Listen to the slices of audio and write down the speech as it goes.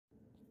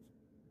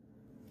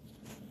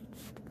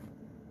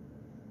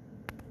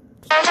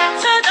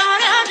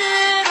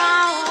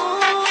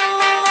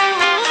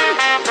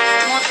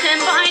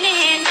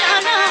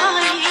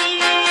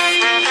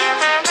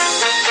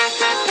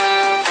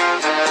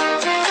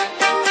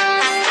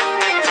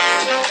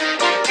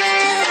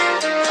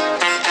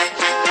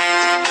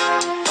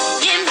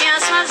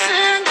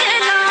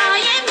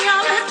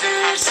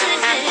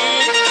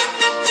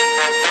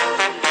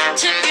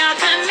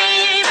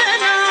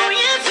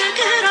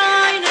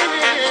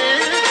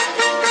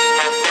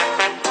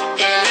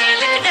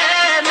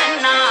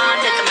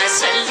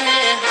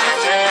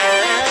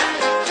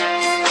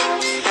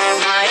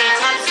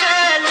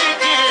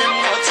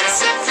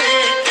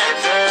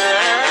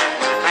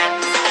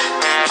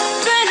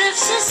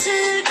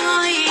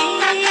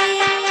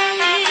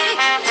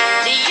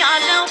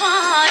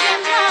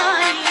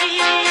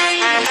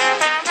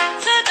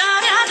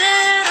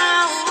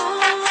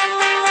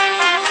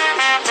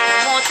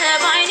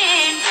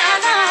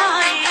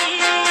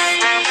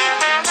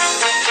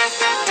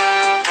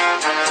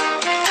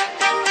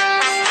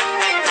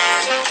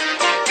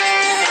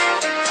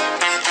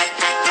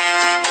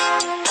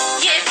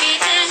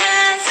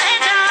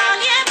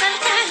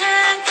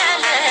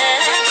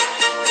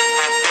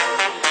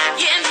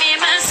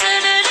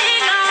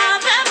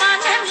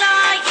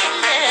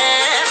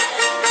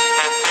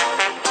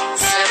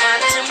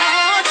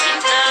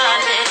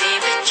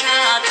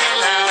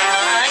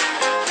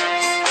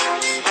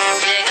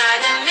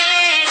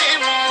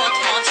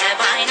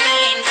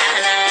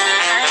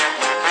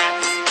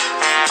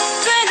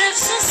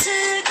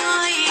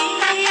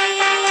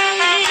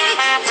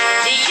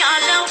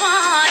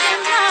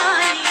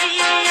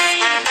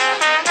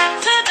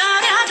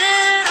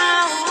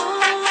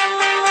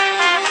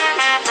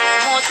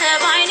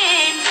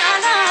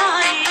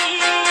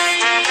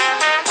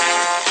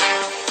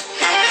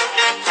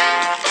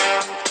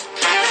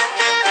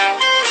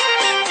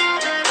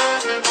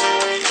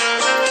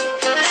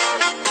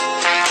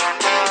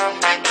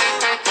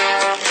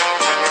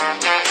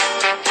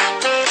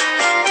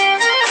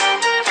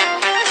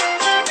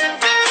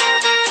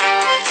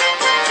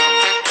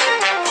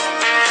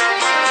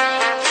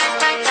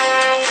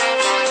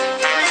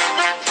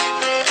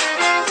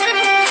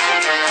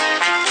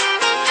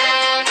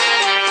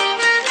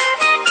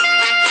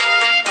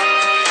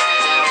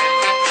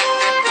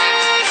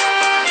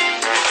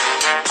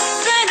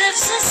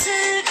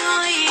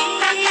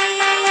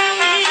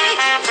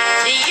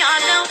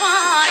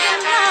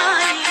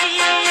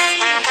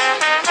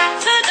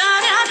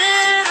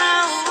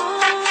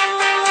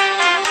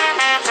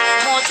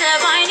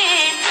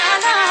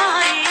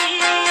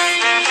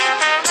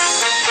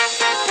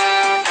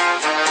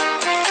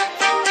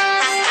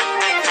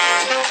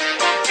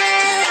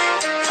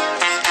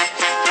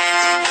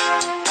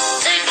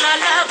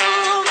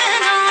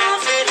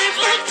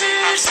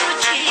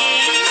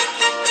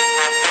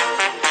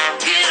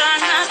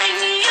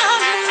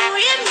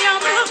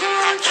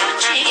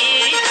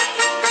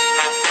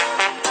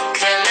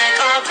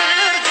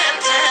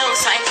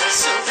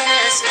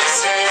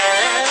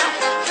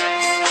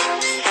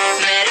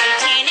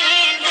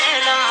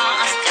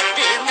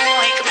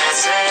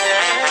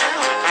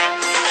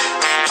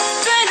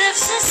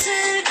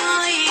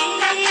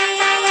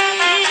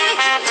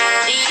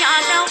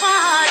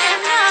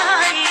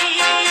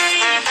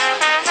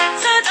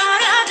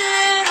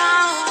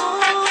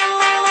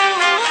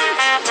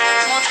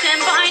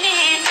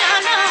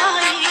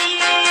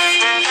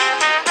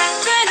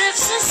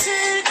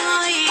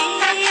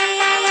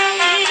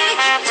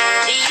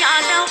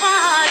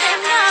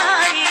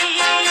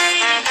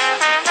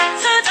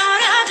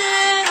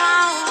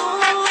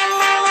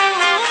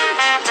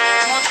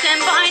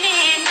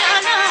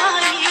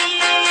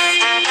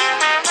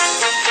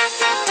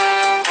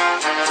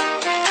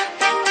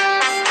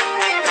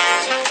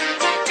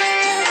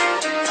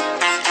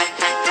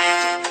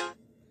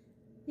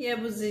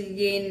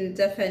የቡዝዬን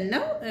ዘፈን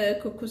ነው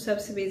ኩኩ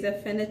ሰብስቤ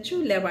ዘፈነችው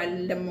ለባል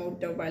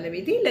ለመወደው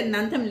ባለቤቴ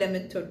ለእናንተም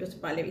ለምትወዱት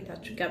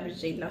ባለቤታችሁ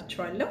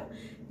ጋብዤላችኋለሁ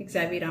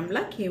እግዚአብሔር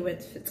አምላክ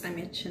የህይወት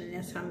ፍጻሜያችንን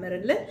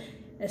ያሳምርልን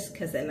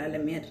እስከ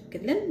ዘላለም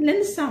ያድርግልን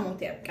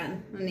ለንሳሞት ያብቃን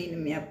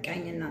እኔንም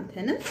ያብቃኝ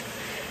እናንተንም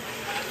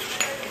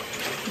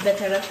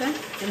በተረፈ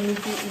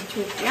እንግዲህ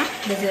ኢትዮጵያ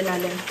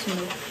ለዘላለም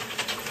ትኑር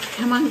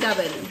ከማን ጋር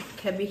በሉ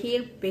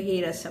ከብሔር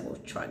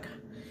ብሔረሰቦቿ ጋር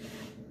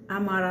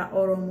አማራ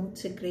ኦሮሞ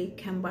ትግሬ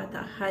ከምባታ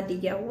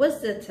ሀዲያ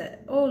ወዘተ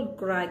ኦል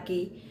ጉራጌ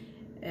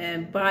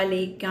ባሌ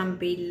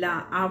ጋምቤላ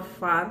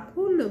አፋር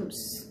ሁሉም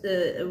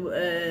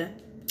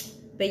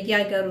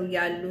በያገሩ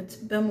ያሉት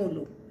በሙሉ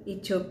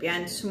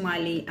ኢትዮጵያን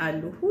ሶማሌ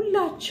አሉ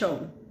ሁላቸው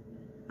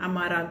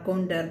አማራ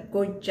ጎንደር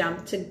ጎጃም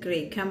ትግሬ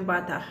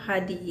ከምባታ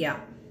ሀዲያ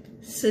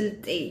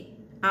ስልጤ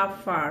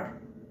አፋር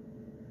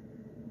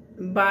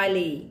ባሌ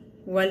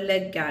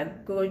ወለጋ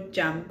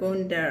ጎጃም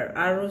ጎንደር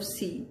አሩሲ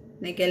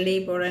ነገሌ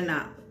ቦረና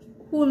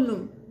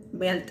ሁሉም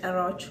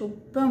ያልጠራችሁ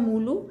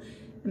በሙሉ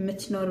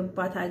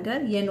የምትኖርባት ሀገር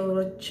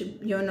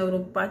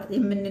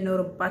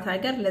የምንኖርባት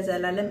ሀገር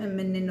ለዘላለም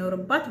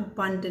የምንኖርባት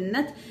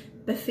ባንድነት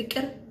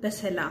በፍቅር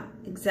በሰላም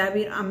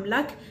እግዚአብሔር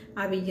አምላክ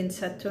አብይን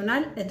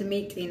ሰጥቶናል እድሜ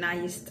ጤና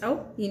ይስጠው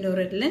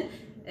ይኖርልን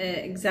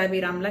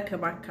እግዚአብሔር አምላክ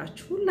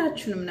ባካችሁ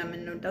ሁላችሁንም ነው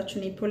የምንወዳችሁ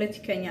እኔ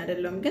ፖለቲከኛ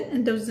አይደለም ግን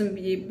እንደው ዝም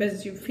ብዬ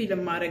በዚሁ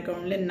ፊልም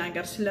ማረጋውን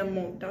ለናገር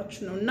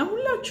ስለምወዳችሁ ነውና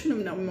ሁላችሁንም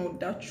ነው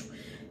የምወዳችሁ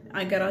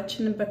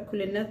አገራችንን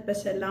በኩልነት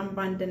በሰላም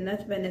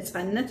ባንድነት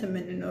በነጻነት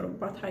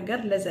የምንኖርባት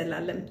ሀገር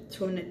ለዘላለም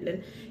ትሆንልን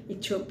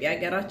ኢትዮጵያ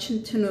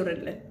ሀገራችን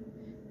ትኖርልን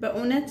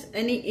በእውነት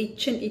እኔ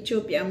እቺን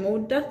ኢትዮጵያ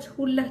መውዳት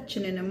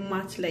ሁላችንንም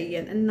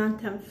ማትለየን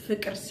እናንተም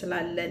ፍቅር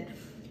ስላለን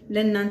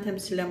ለእናንተም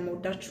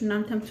ስለምወዳችሁ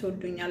እናንተም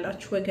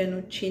ትወዱኛላችሁ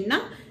ወገኖቼና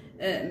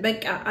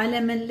በቃ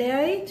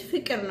ዓለመለያየት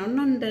ፍቅር ነውና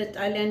እንደ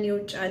ጣሊያን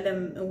የውጭ ዓለም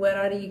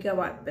ወራሪ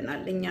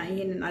ይገባብናል እኛ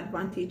ይሄንን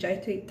አድቫንቴጅ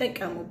አይቶ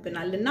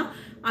ይጠቀሙብናልና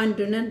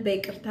አንዱነን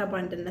በይቅርታ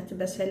ባንድነት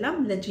በሰላም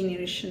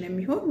ለጄኔሬሽን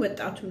የሚሆን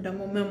ወጣቱም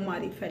ደግሞ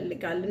መማር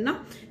ይፈልጋልና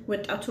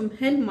ወጣቱም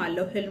ህልም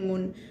አለው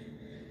ህልሙን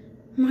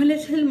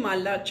ማለት ህልም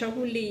አላቸው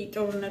ሁሌ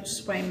ጦርነት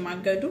ስፓይ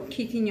ማገዱ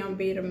ከየትኛው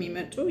ብሔር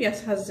የሚመጡ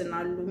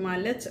ያሳዝናሉ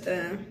ማለት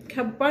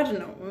ከባድ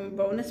ነው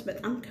በእውነት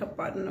በጣም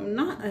ከባድ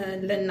ነውና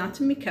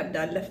ለእናትም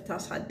ይከብዳል ለፍታ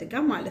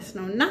ሳድጋ ማለት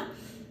ነውና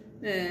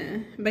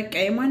በቃ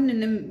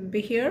የማንንም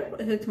ብሔር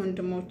እህት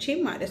ወንድሞቼ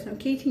ማለት ነው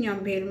ከየትኛው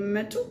ብሔር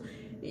የሚመጡ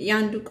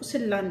ያንዱ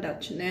ቁስል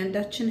ላንዳችን ነው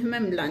ያንዳችን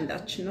ህመም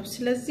ላንዳችን ነው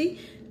ስለዚህ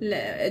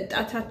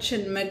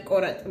ጣታችን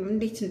መቆረጥም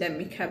እንዴት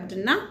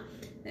እንደሚከብድና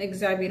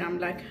እግዚአብሔር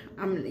አምላክ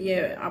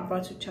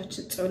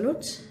የአባቶቻችን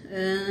ጸሎት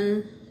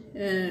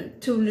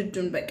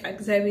ትውልዱን በቃ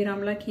እግዚአብሔር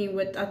አምላክ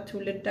ይወጣት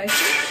ትውልድ አይቶ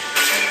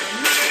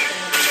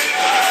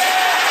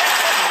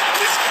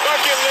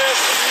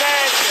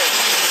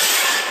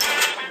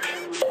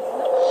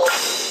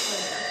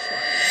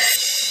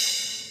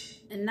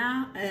እና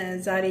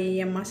ዛሬ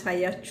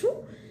የማሳያችሁ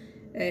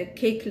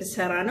ኬክ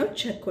ልሰራ ነው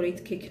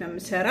ቸኮሌት ኬክ ነው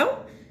የምሰራው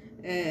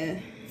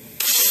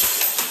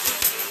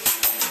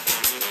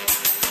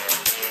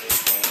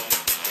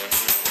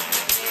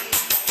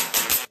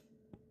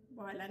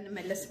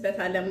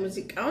እንመለስበታለን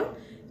ሙዚቃውን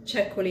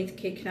ቸኮሌት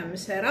ኬክ ነው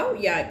የምሰራው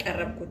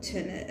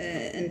ያቀረብኩትን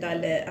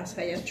እንዳለ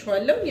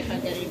አሳያችኋለሁ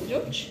የሀገሬ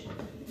ልጆች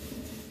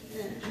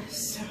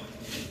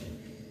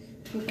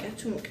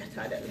ሙቀት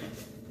አይደለም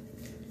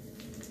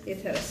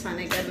የተረሳ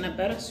ነገር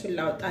ነበር እሱን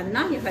ላውጣና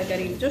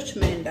የሀገሬ ልጆች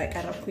ምን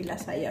እንዳቀረብኩ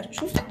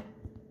ላሳያችሁ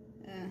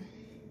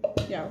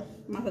ያው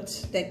ማለት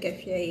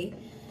ደገፊያዬ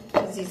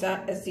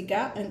እዚህ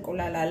ጋር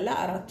እንቁላል አለ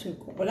 4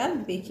 እንቁላል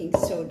ቤኪንግ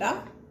ሶዳ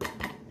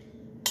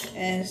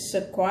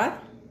ስኳር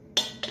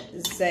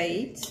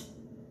ዘይት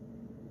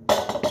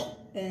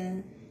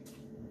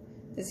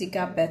እዚህ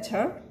ጋር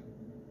በተር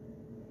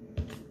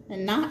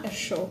እና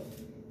እርሾ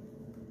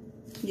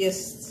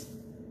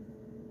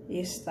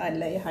ይስት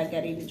አለ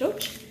የሀገሬ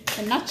ልጆች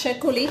እና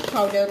ቸኮሌት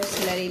ፓውደሩ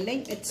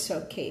ስለሌለኝ ኢትስ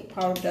ኦኬ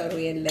ፓውደሩ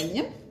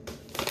የለኝም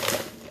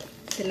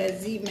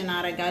ስለዚህ ምን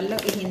አረጋለሁ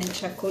ይሄንን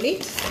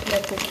ቸኮሌት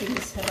ለኮኪ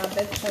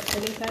የሚሰራበት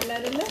ቸኮሌት አለ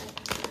አይደለ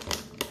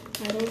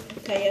አሮን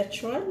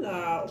ታያችኋል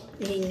አው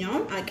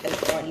ይሄኛውን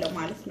አቀልጠዋለሁ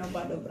ማለት ነው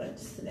ባዶ ብረት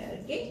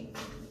ስለያርጌ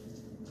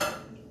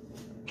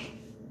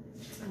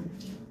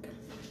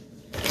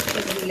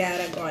እዚህ ላይ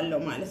አረጋዋለሁ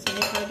ማለት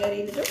ነው ሀገሬ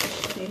ልጆች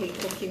ይሄ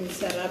ኮኪ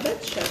የሚሰራበት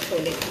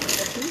ቸኮሌት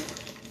ማለት ነው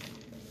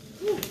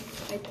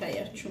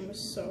አይታያችሁም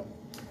እሱ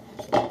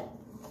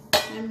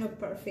I'm not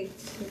perfect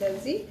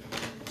ስለዚህ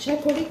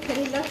ቸኮሌት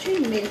ከሌላችሁ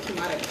ሜልት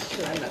ማድረግ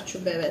ትችላላችሁ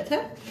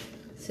በበተር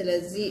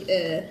ስለዚህ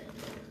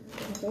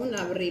አሁን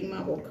አብሬማ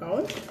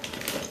ቦካውን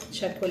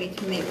ቸኮሌት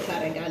ሜልት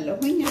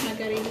አረጋለሁኝ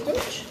ሀገሬ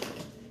ልጆች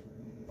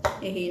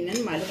ይሄንን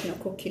ማለት ነው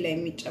ኮኪ ላይ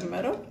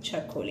የሚጨመረው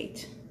ቸኮሌት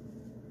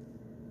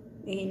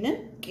ይሄንን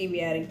ቅቤ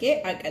አርጌ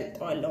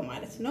አቀልጠዋለሁ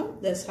ማለት ነው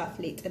ለሳት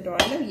ላይ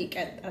ጥደዋለሁ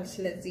ይቀጣል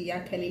ስለዚህ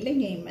ያከሌለኝ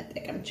ይሄን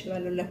መጠቀም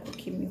ይችላል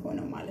ለኮኪ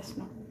የሚሆነው ማለት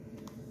ነው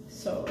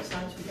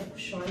ሳቱ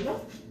ለኩሻለሁ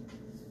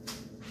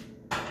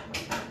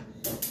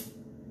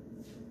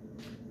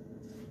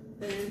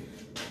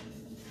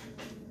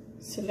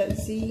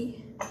ስለዚህ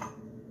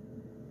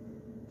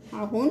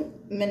አሁን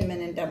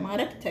ምን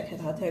እንደማረግ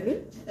ተከታተሉ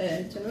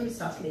እንትኑን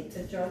ሳት ላይ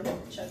ጥጃለሁ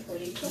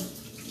ቸኮሌቱ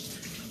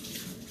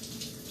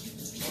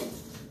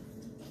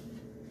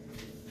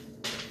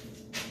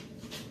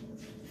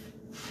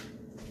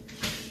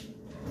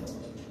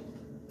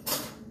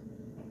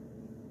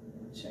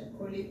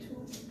ቸኮሌቱ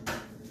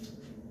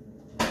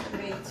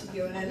ቤት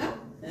ይሆነና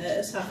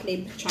ሳት ላይ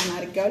ብቻ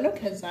አርጋለሁ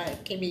ከዛ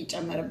ቅቤ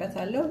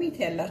ጨምርበታለሁ ቤት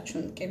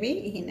ያላችሁን ቅቤ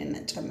ይሄንን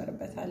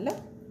ጨምርበታለሁ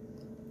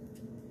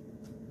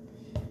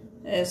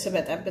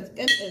ስበጣበት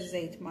ግን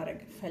ዘይት ማድረግ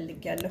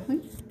ፈልጊያለሁኝ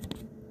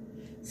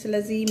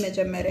ስለዚህ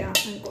መጀመሪያ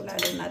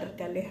እንቁላል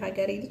እናደርጋለን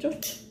ሀገሬ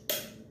ልጆች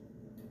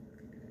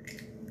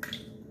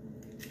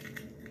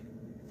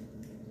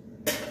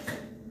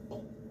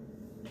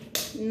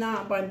እና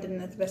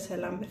ባንድነት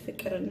በሰላም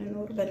በፍቅር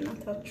እንኖር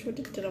በእናታችሁ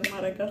ድድ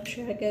ለማረጋችሁ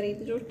ሀገሬ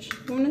ልጆች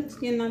እውነት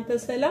የእናንተ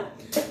ሰላም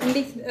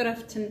እንዴት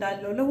እረፍት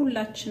እንዳለው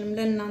ለሁላችንም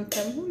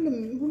ለእናንተም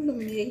ሁሉም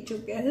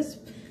የኢትዮጵያ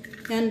ህዝብ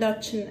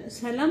ያንዳችን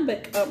ሰላም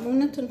በቃ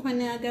እውነት እንኳን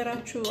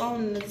ያገራችሁ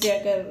አሁን እዚህ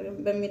ሀገር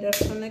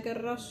በሚደርሰው ነገር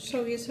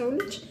ራሱ የሰው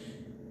ልጅ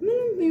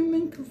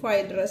ምንም ክፉ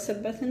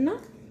አይድረስበትና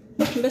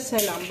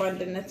በሰላም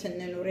ባንድነት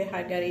እንኖር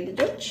የሀገሬ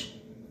ልጆች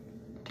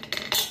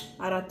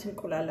 4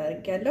 እንቁላል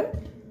አርጋለሁ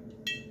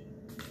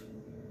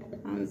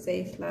አሁን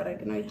ዘይት ላረግ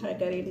ነው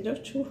የሀገሬ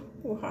ልጆች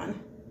ውሃ ነው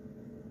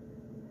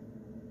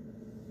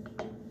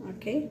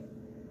ኦኬ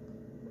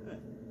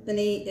እኔ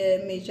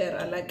ሜጀር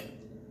አላቅ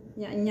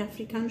ያኛ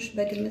አፍሪካኖች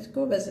በግምት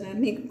ጎበዝ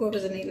ነን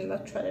ጎበዝ ነን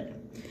ይላችሁ አይደለም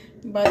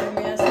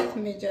ባለሙያ ሴት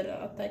ሜጀር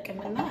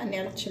አታውቅምና እኔ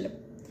አልችልም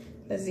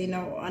ለዚህ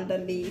ነው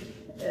አንዳንዴ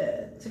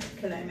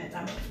ትክክል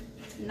አይመጣም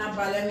እና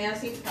ባለሙያ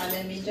ሴት ካለ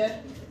ሜጀር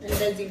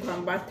እንደዚህ እንኳን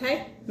ባታይ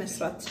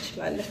መስራት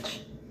ትችላለች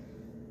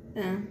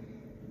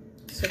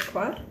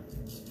ስኳር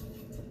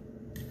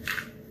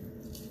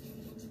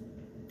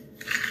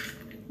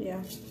ያ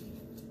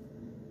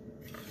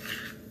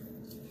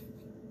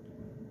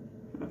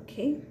ኦኬ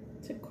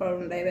ስኳሩ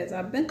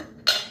እንዳይበዛብን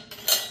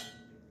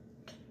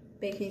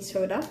ቤኪንግ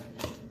ሶዳ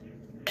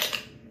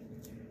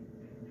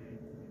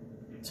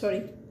ሶሪ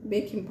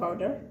ቤኪንግ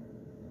ፓውደር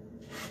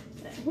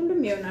ሁሉም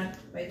ይሆናል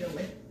ባይ ዘ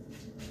ወይ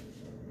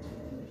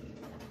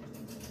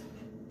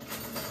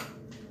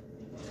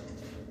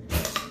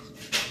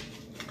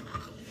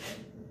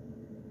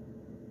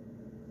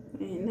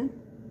ይሄንን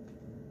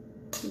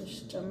ትንሽ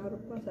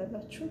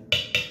ጨምሩባታላችሁ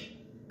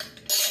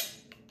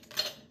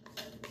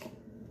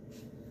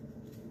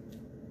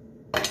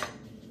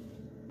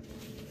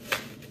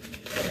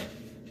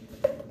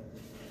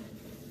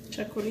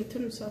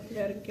ቸኮሌቱን ሳፍ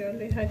ላይ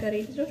አድርጌዋለሁ የሀገሬ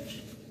ልጆች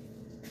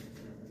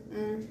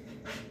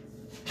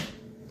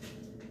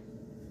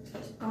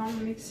አሁን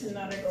ሚክስ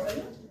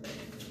እናደርገዋለን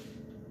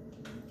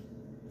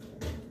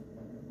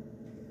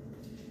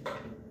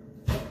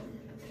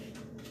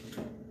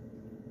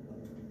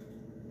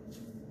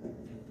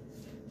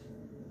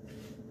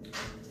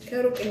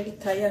ከሩቅ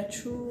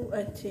እንዲታያችሁ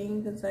አይ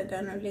ቲንክ እዛ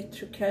ጋር ነው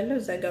ኤሌክትሪክ ያለው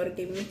እዛ ጋር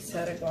ወርጌ ሚክስ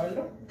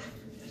አደርገዋለሁ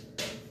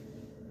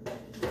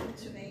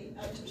ስለዚህ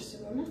አጭር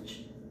ስለሆነች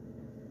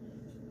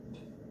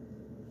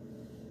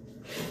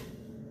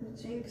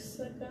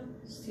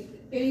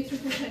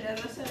ኤሌክትሪኩ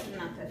ከደረሰ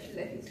እናንተ ፊት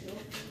ለፊት ነው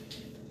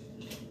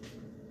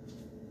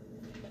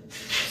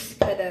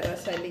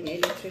ከደረሰልኝ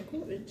ኤሌክትሪኩ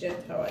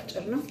እጀታው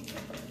አጭር ነው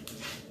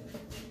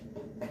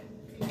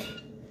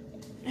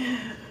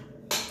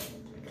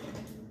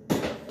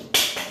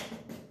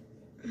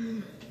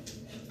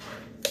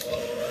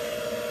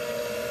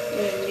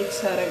ሚክስ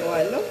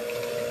አደርገዋለሁ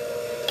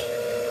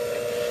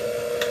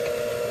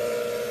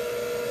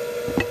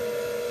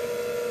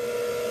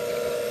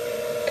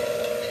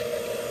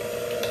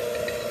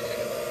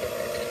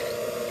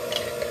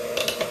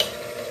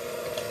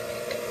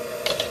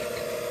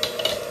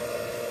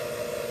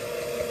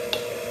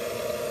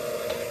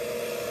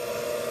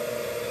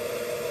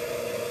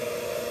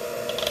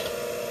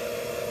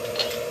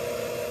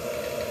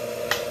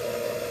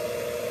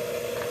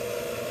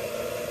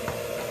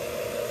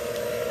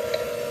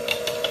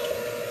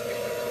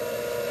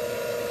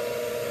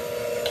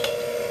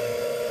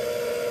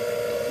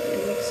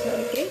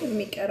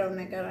የሚቀረው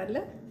ነገር አለ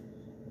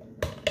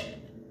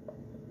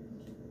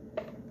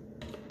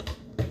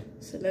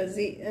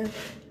ስለዚህ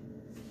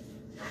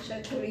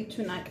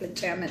ቸኮሌቱን አቅልጬ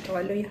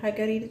ያመጣዋለሁ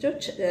የሀገሬ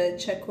ልጆች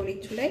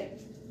ቸኮሌቱ ላይ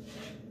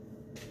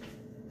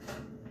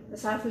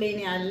እሳት ላይ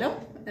ነው ያለው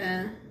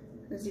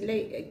እዚህ ላይ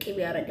ቅቤ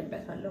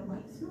ያረግበታለሁ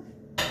ማለት ነው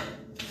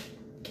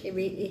ቅቤ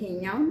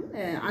ይሄኛው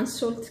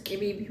አንሶልት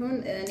ቅቤ ቢሆን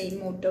እኔ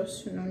የምወደው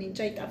እሱ ነው እንጂ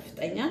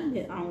ይጣፍጠኛል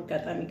አሁን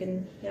ጋጣሚ ግን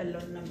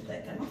ያለው ነው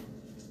የምጠቀመው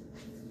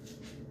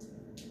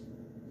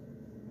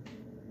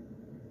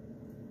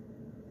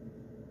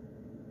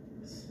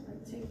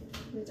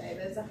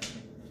እንዳይበዛ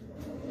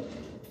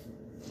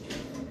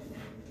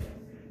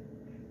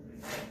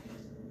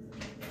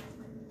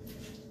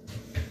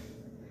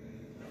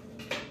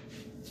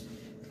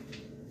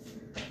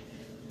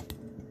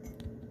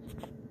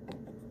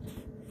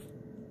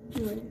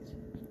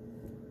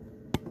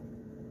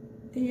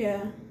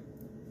Yeah.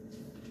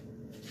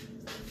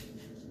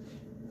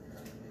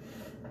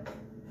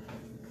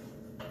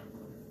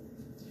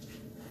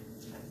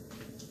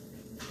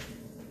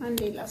 አንዴ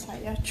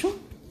ላሳያችሁ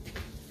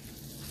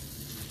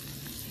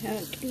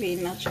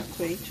ቅቤና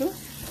ቸኮሌቱ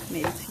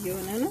ሜልት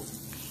እየሆነ ነው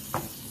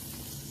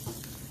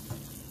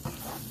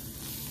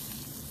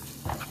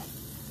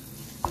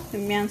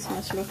የሚያንስ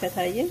መስሎ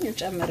ከታየኝ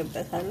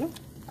እጨምርበታለሁ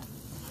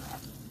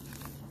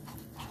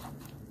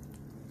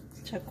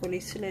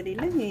ቸኮሌት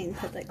ስለሌለኝ ይሄን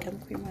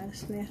ተጠቀምኩኝ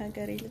ማለት ነው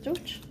የሀገሬ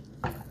ልጆች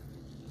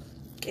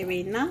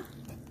ቅቤና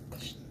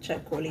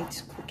ቸኮሌት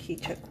ኩኪ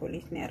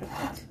ቸኮሌት ነው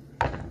ያደረኩት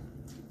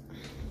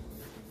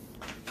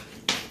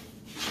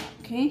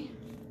ኦኬ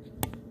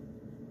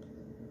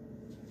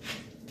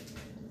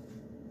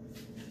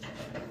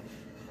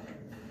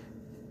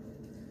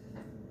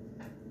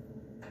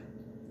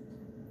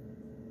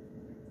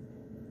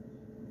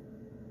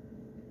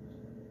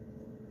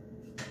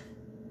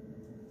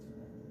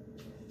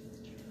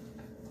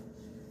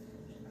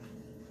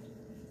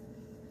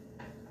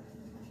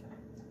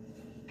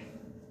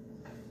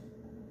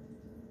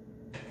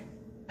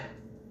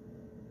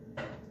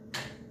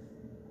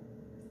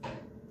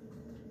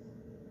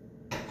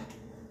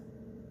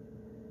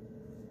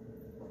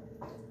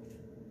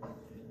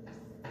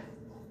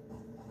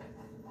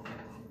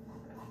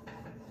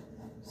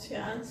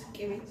ሲያንስ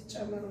ቅቤ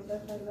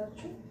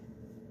ትጨምሩበታላችሁ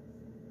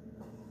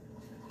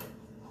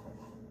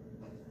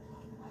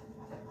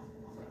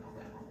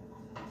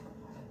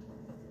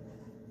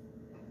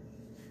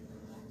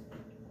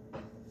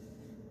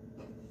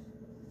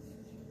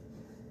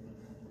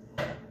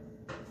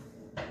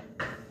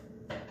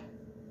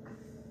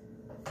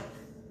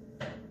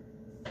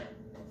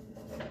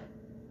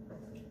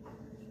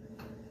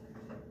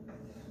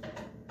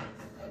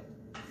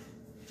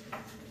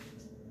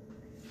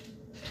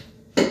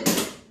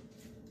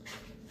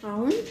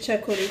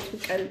ቸኮሌቱ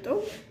ቀልጦ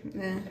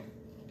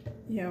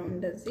ያው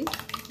እንደዚህ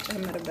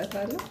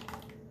ጨምርበታለሁ።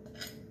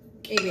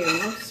 ቅቤው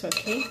ነው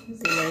ኦኬ።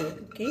 እዚህ ላይ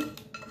ኦኬ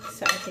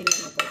ሰዓቴን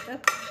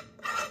ለመቆጠብ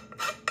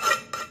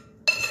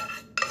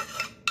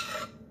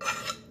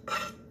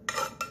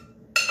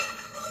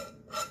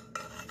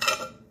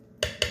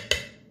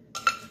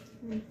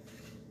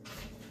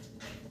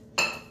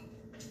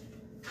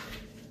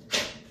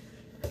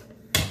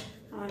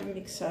አሁን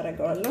ሚክስ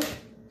አደርገዋለሁ።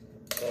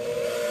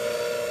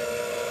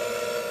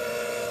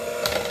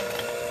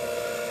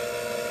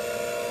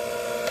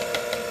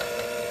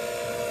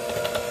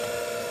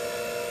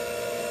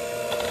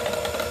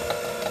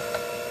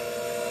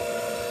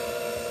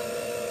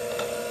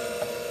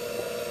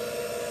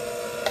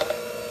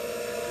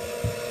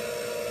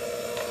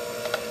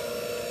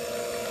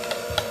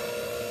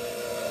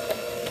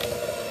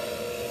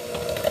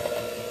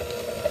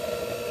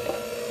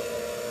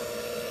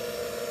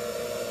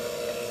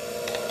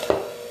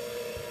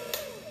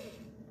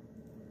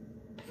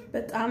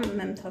 በጣም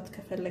መምታት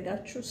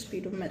ከፈለጋችሁ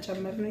ስፒዱን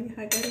መጨመር ነው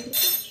የሀገር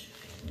ልጆች።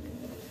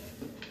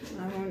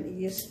 አሁን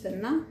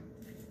ይስትና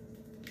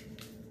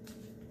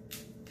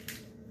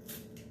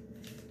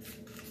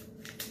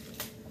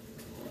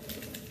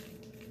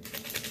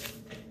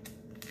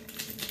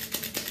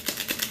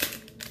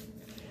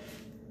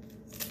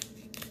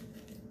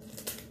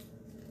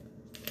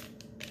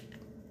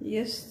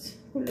ይስት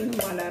ሁሉንም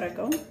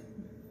አላረገውም።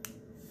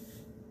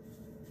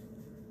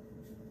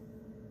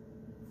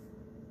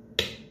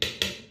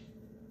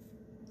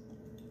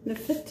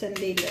 ንፍት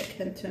እንዲል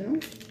ከእንትኑ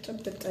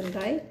ጥብጥ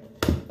እንዳይ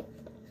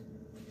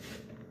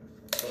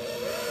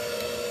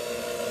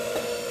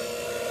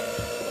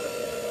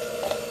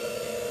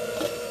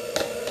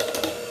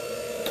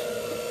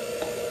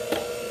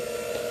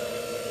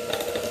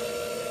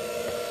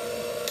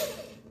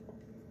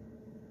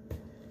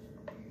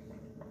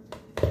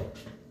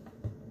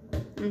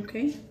ኦኬ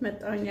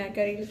መጣኛ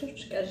ሀገሬ ልጆች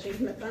ከዚህ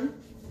መጣን።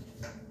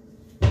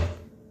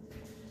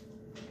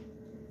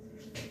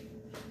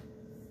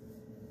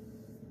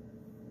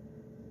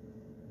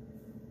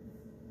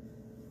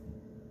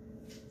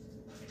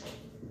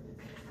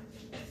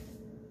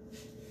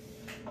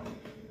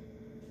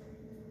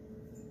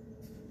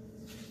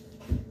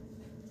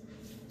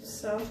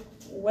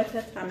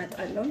 ወተት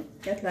አመጣለሁ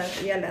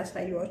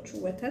ያላሳየኋችሁ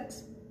ወተት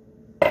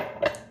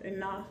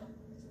እና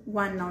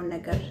ዋናው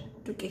ነገር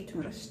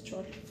ዱቄቱን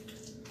ረስቼዋለሁ።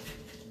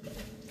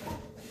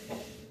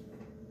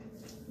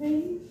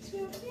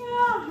 ኢትዮጵያ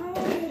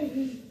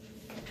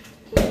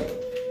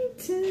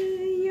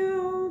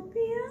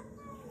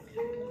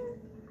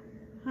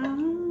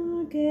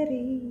ሀገሬ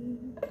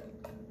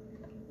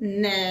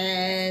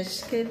ነሽ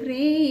ክብሬ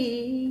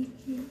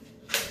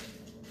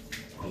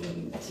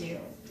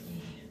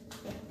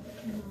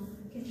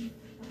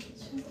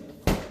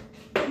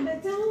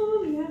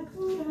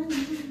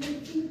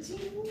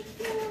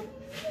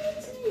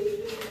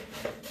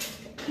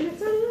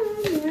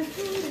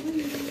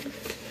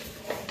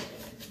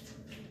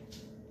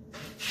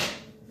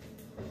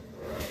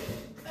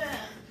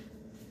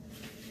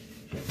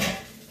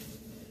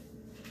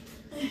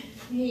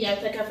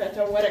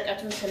ያልተከፈተው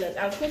ወረቀቱን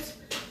ስለጣልኩት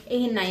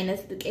ይሄን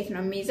አይነት ዱቄት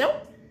ነው የሚይዘው።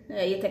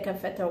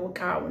 የተከፈተው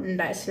እቃው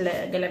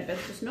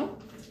ስለገለበጥኩት ነው።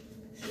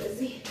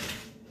 ስለዚህ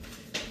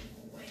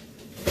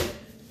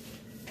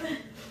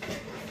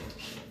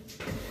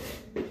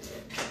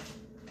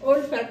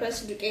ኦል ፐርፐስ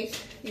ዱቄት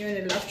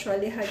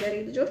ይሆንላችኋል የሀገሬ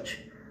ልጆች።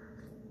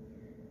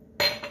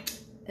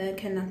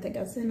 ከእናንተ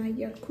ጋር ዘና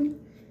እያልኩኝ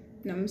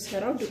ነው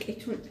የምሰራው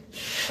ዱቄቱን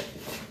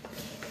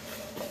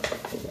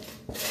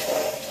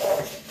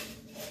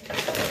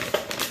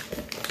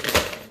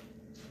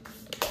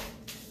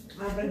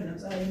አብረን ነው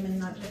ዛሬ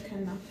የምናደርገው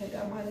ከእናንተ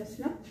ጋር ማለት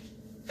ነው።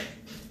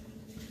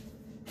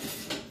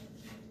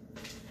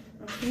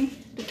 ኦኬ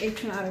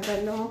ዱቄቱን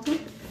አደርጋለሁ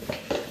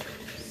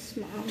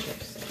አሁን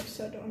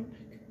ሰዶን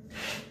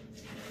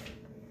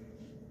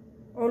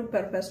ኦል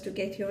ፐርፐስ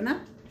ዱቄት ይሆናል።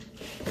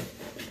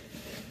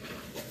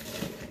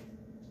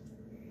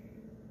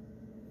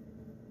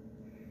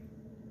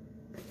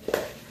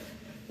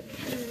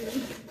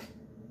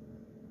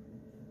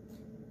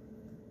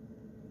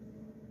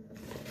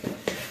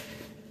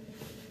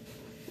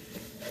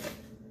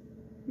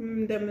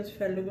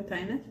 እንደምትፈልጉት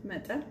አይነት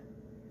መጠን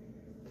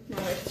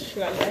ማድረግ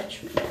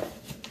ትችላላችሁ።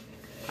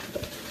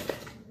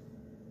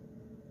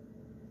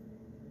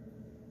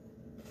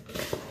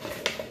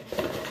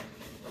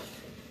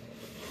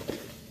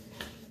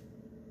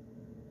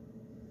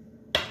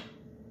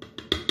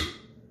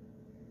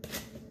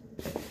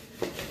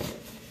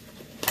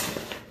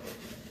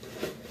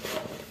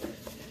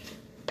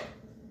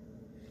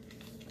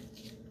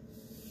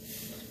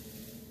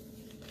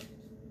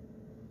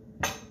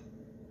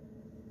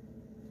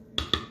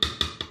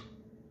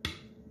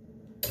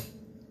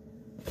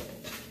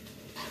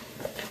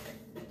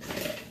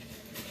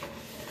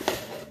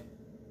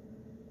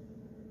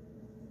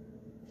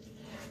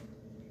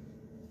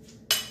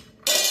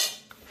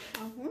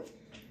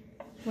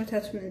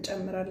 ወተቱን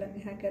እንጨምራለን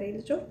የሀገሬ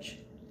ልጆች።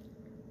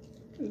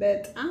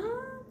 በጣም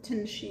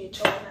ትንሽ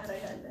ጨው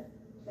እናደርጋለን።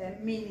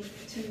 ሚኒ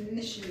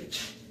ትንሽ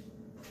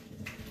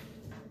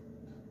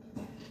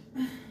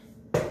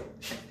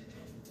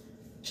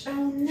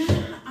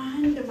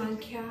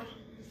ማንኪያ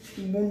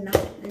ቡና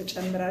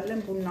እንጨምራለን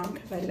ቡናውን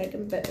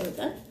ከፈለግን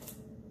በጥብጠን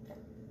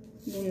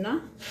ቡና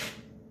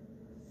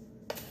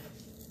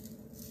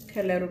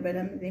ከለሩ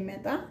በደንብ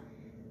ይመጣ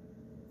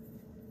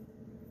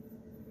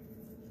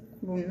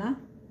ቡና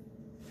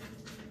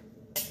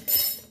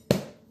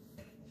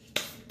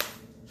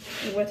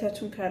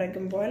ወተቱን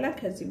ካረግን በኋላ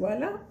ከዚህ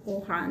በኋላ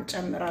ውሃ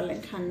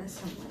እንጨምራለን ካነሰ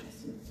ማለት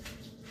ነው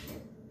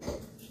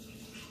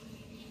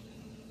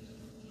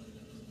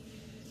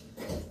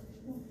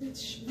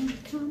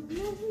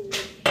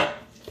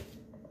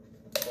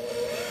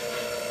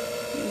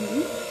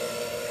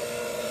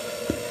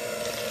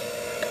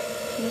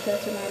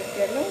ወተቱን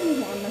አርገለው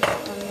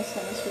አነሰ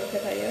መስሎ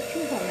ከታያችሁ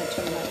ውሃ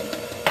እንጨምራለን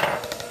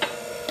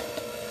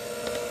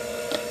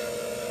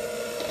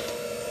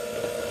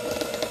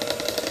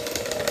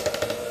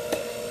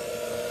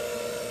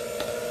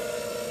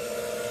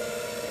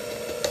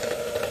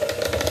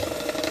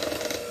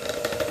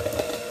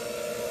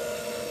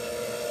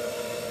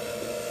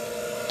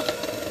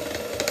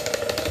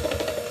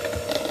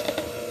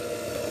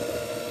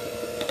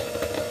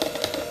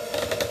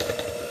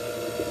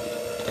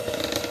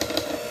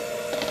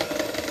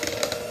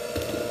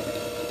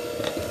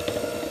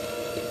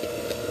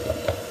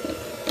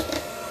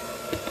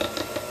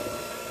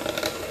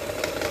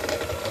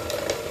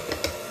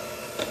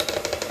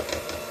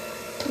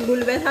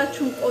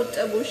ጉልበታችሁን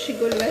ቆጥቡ እሺ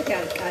ጉልበት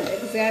ያልቃል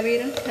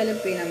እግዚአብሔርን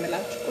ከልቤ ነው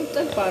የምላችሁ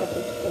ቁጥብ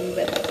አርጉት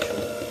ጉልበታችሁ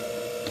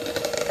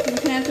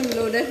ምክንያቱም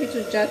ለወደፊት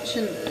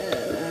እጃችን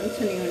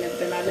እንትን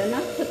ይሆንብናልና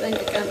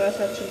ተጠንቅቀን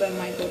ራሳችን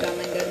በማይጎዳ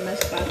መንገድ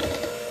መስራት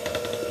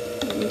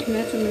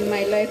ምክንያቱም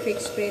my life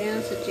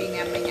experience እጄን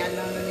ያመኛል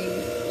አሁን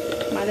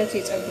ማለት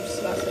የፀጉር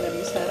ስራ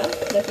ስለምሰራ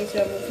ለፊት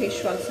ደግሞ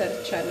ፌሻል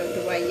ሰርቻለሁ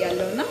ዱባይ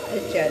ያለውና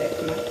እጅ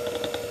ያደክማል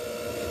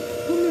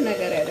ሁሉ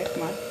ነገር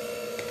ያደክማል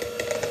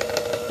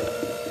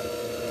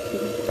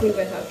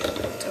ጉልበታችሁ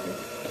ቆጥቡ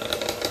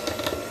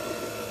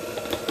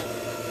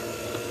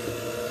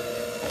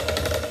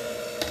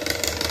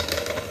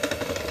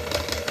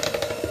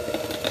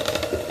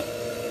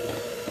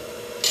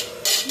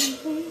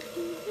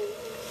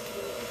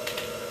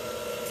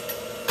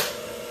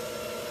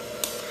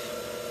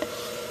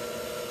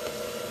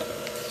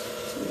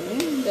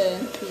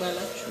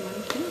ባላችሁ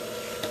ማለት ነው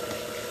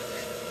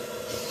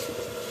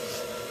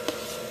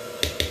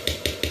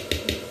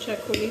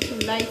ቸኮሌቱ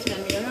ላይት ነው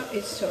የሚሆነው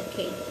it's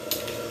okay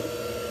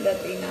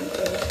ለጤና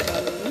ጥሩ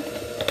ስለሆነ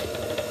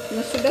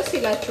እነሱ ደስ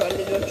ይላቸዋል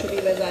ልጆቹ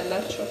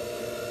ቢበዛላቸው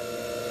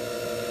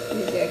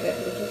እዚህ ሀገር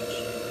ልጆች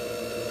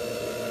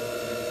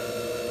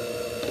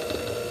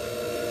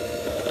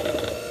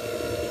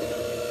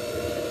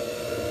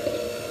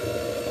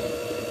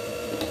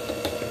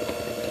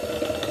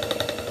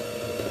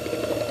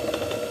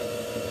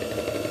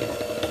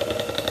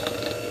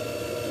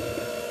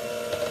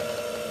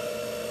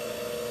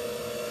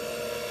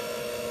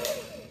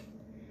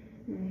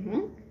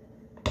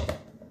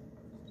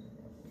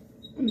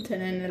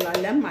እንትን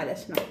እንላለን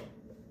ማለት ነው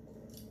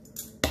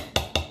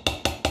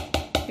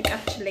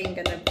እቃችን ላይ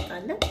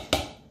እንገለብጣለን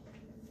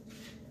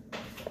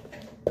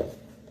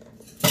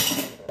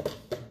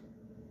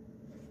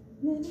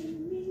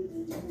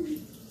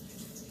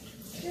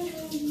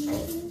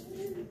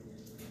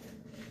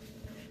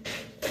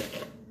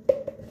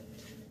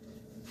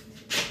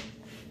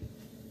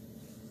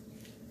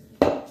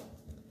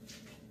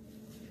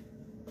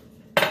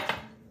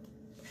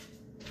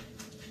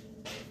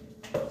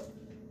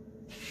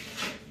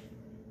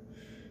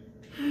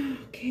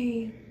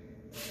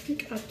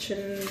እቃችን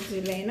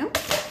እዚህ ላይ ነው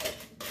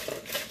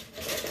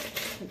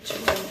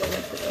እቺን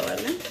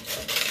እንደለብጠዋለን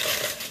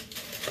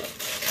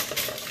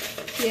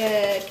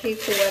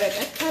የኬክ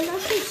ወረቀት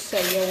ካላችሁ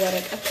ሰየው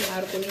ወረቀቱን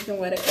አርጉኝ ግን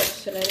ወረቀት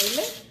ስለሌለ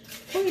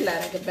ፎይል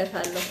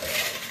አረግበታለሁ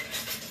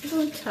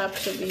don't have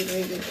to be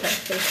really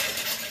perfect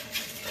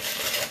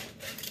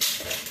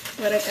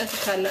ወረቀት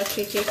ካላችሁ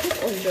የኬክ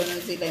ቆንጆ ነው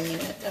እዚህ ላይ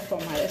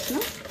የሚነጠፈው ማለት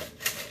ነው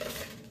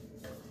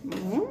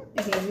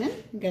ይሄንን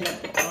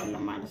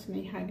ገለብጠዋለሁ ማለት ነው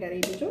የሀገሬ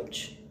ልጆች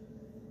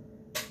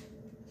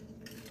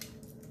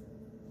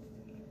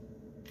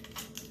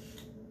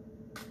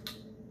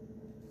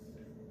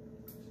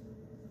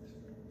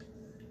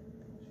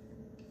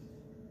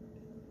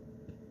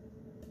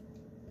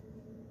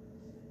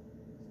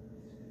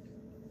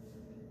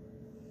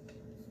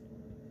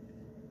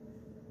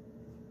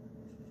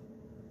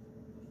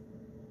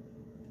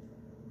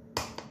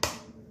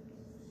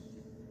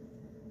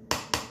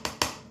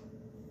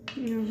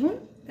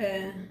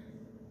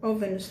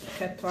ኦቨን ውስጥ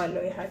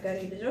ከተዋለው የሀገሬ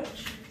ልጆች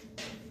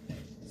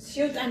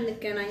ሲወጣ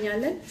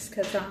እንገናኛለን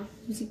እስከዛ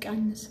ሙዚቃ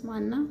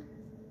እንስማና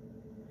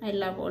I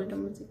love old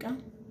ሙዚቃ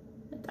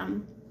በጣም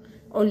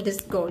old is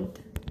gold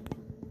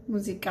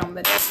ሙዚቃን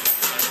በጣም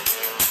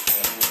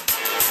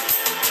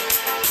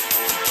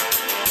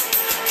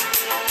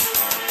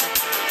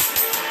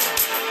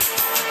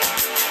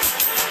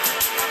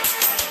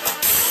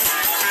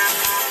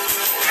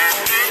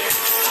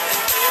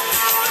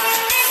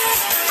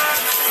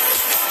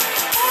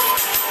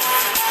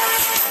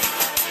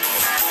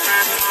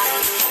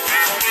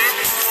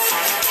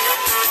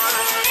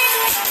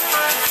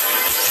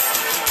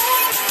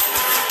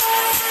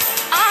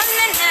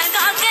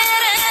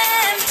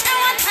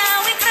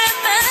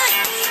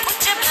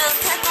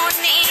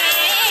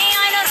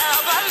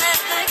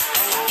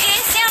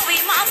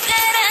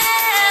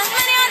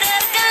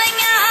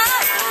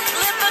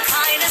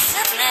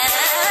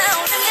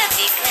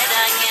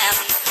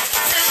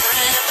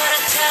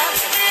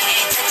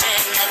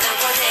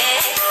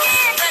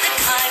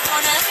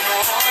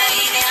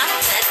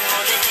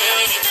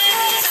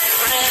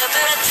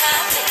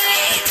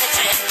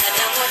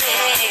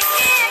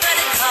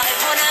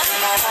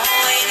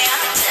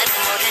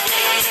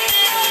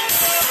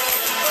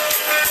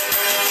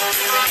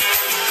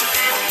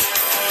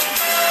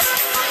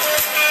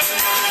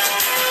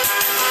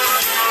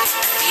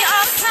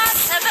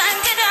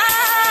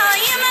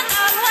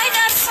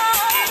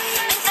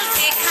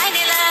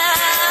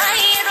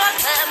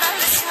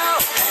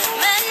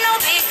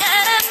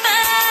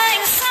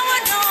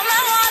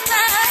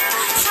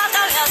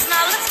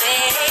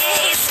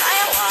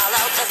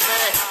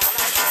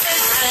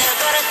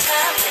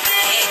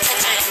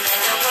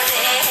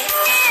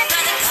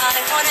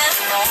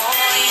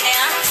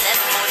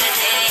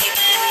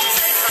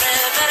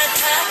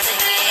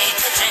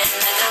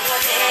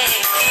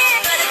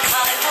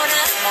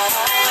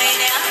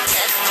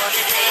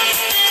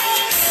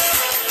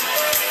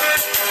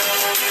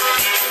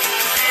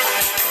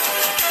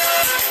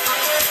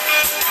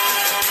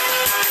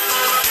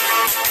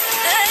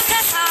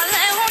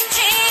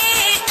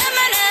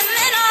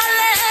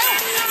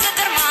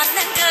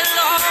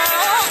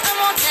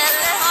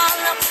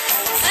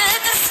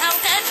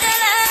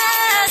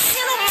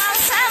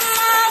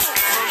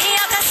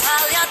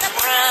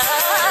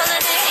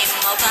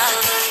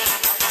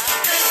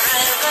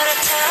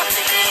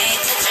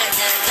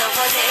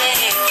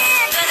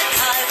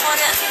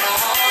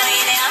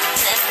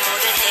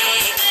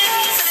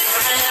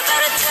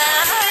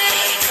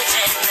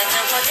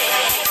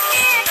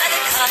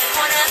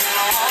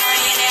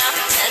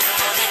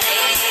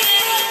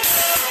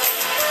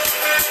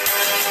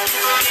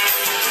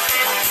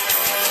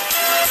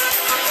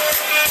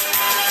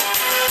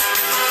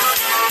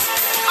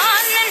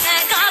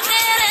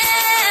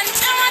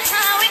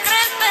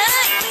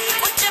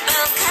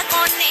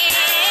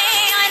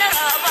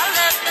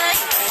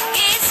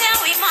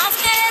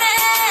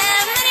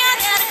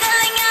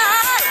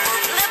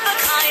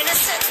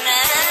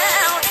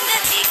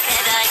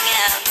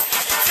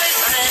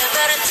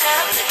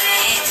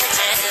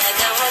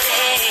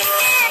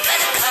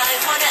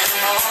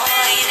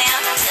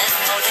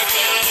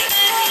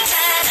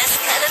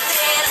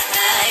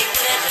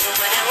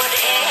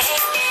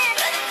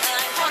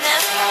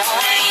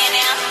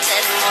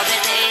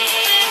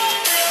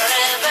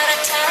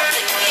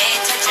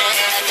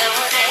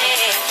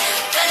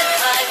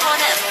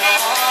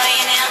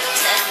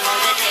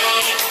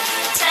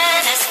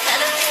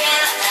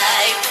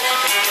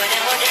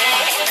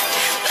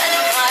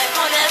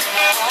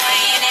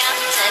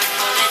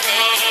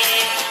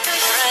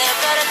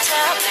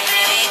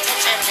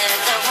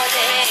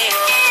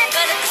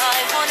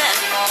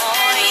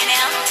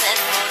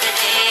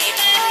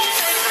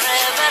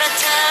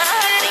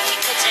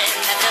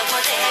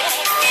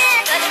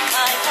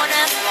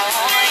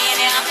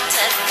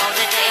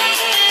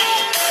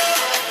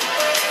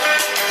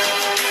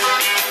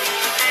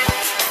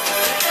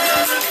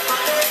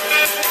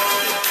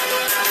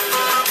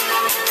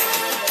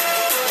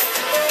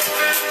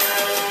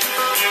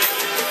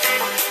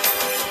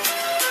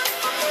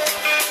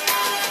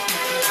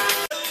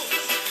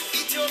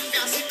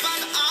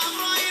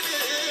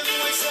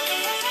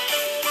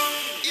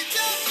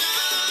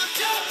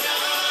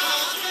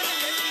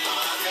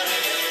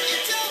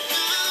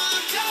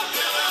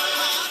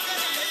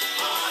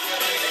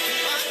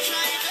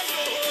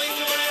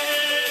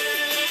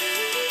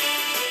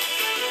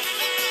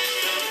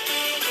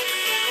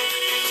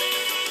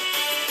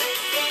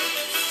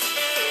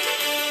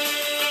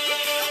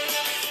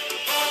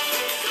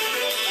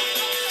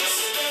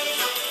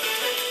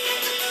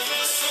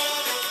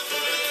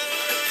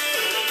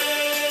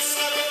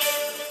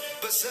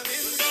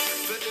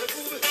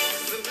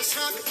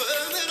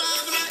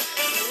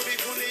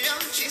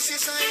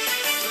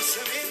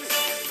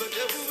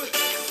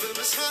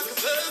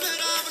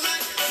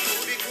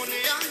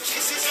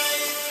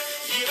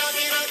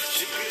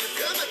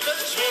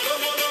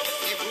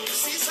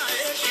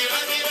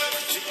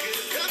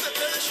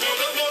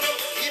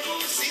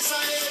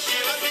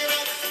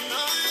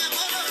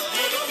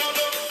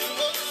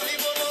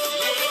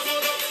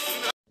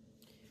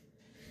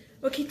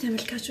ኦኬ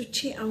ተመልካቾቼ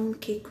አሁን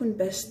ኬኩን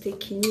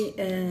በስቴኪኒ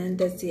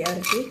እንደዚህ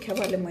አርጌ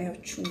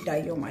ከባለሙያዎቹ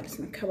እንዳየው ማለት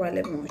ነው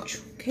ከባለሙያዎቹ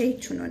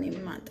ከይቱ ነው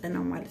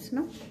የማጠናው ማለት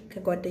ነው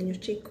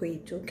ከጓደኞቼ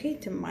ከይቱ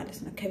ከይትም ማለት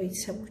ነው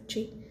ከቤተሰቦቼ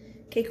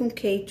ኬኩን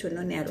ከይቱ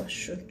ነው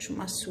ያሏሾቹ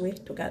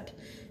ማስዌርቱ ጋር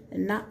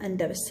እና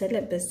እንደበሰለ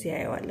በዚህ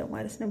ያያዋለው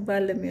ማለት ነው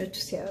ባለሙያዎቹ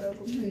ሲያረሩ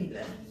ምን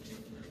ይላል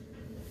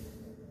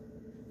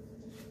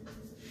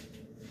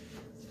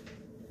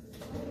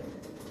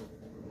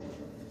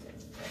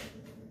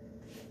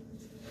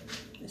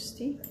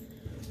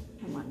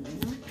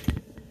ማንኛው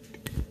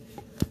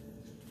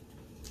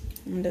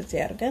እንደዚህ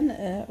አርገን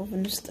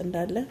ኦቨን ውስጥ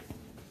እንዳለ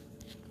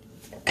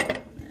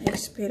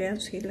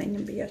ኤክስፒሪየንስ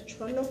የለኝም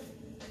ብያችኋለሁ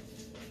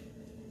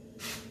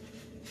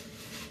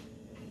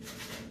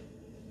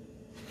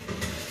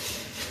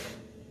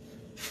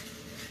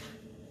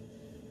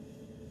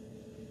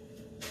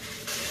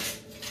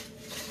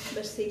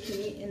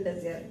በስቴኪኒ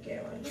እንደዚህ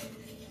አርገዋለሁ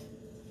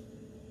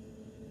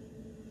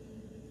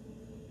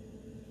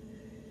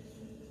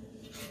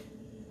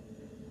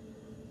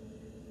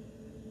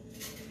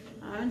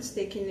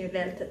ስቴኪኒ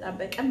ላይ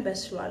ተጣበቀን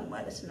በስሏል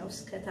ማለት ነው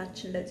እስከታች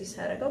እንደዚህ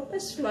ሳረጋው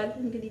በስሏል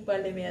እንግዲህ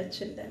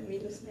ባለሙያችን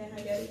እንደሚሉት ነው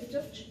ሀገር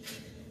ልጆች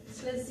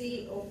ስለዚህ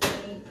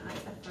ኦቨን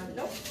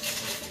አጠፋለሁ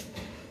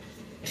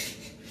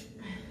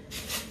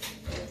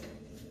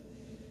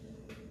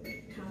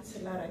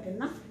ካንሰል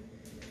አረግና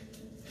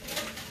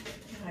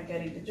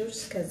ሀገር ልጆች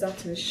ከዛ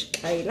ትንሽ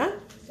ቃይላል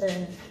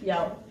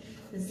ያው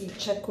እዚህ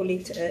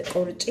ቸኮሌት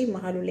ቆርጬ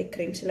መሃሉ ላይ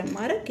ክሬም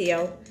ስለማረግ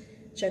ያው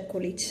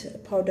ቸኮሌት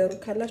ፓውደሩ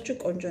ካላችሁ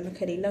ቆንጆ ነው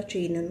ከሌላችሁ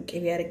ይሄንን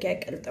ቅቤ አርጌ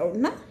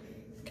ያቀልጠውና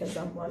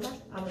ከዛም በኋላ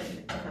አብረን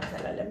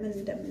እንከታተላለን ምን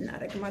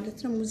እንደምናረግ ማለት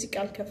ነው ሙዚቃ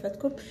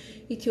አልከፈትኩም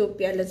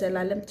ኢትዮጵያ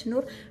ለዘላለም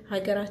ትኖር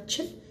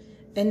ሀገራችን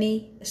እኔ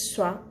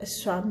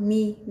እሷ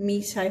ሚ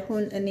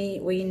ሳይሆን እኔ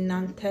ወይ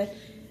እናንተ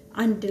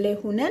አንድ ላይ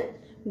ሆነን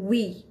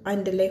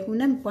አንድ ላይ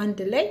ሆነን ባንድ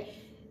ላይ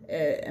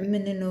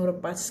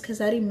ምንኖርባት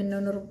እስከዛሬ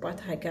ምንኖርባት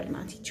ሀገር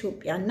ናት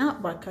ኢትዮጵያና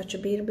ባካችሁ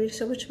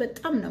ብሔረሰቦች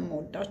በጣም ነው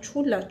የምወዳችሁ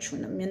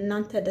ሁላችሁንም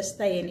እናንተ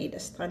ደስታ የኔ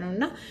ደስታ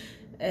ነውና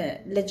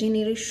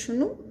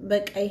ለጄኔሬሽኑ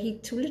በቃ ይሄ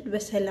ትውልድ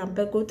በሰላም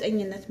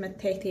በጎጠኝነት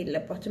መታየት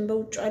የለባትም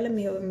በውጭ ዓለም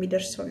ይሄው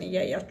የሚደርሰው ነው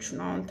ያያችሁ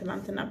ነው አሁን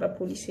ትናንትና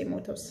በፖሊስ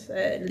የሞተው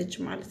ልጅ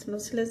ማለት ነው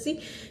ስለዚህ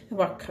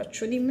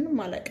እባካችሁ እኔ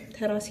ምንም አላውቅም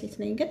ተራ ሴት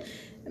ነኝ ግን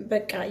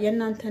በቃ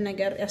የናንተ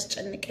ነገር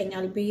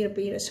ያስጨንቀኛል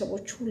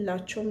ብሔረሰቦች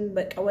ሁላቸውም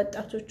በቃ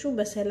ወጣቶቹ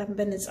በሰላም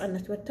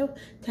በነጻነት ወጥተው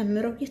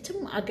ተምረው የትም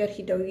አገር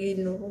ሂደው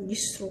ይኖሩ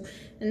ይስሩ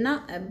እና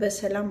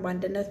በሰላም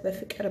በአንድነት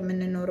በፍቅር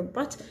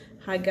የምንኖርባት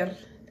ሀገር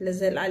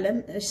ለዘላለም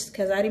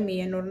እስከዛሬም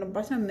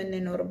እየኖርንባት ነው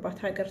የምንኖርባት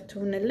ሀገር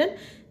ትሁንልን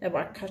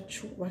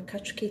እባካችሁ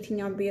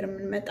ከየትኛው ብሔር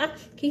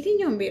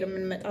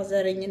የምንመጣ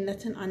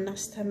ዘረኝነትን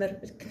አናስተምር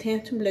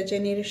ምክንያቱም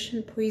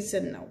ለጄኔሬሽን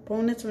ፖይዝን ነው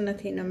በእውነት ነው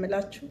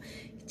የምላችሁ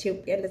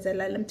ኢትዮጵያ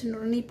ለዘላለም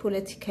ትኖር እኔ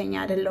ፖለቲከኛ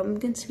አይደለም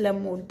ግን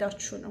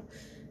ስለምወዳችሁ ነው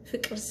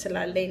ፍቅር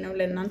ስላለኝ ነው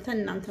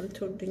ለእናንተም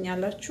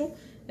ትወዱኛላችሁ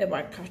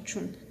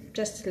እባካችሁን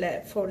just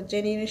for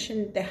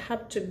generation they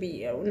have to be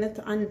እውነት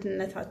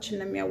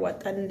አንድነታችን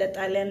የሚያዋጣን እንደ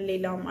ጣሊያን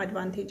ሌላውም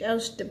አድቫንቴጅ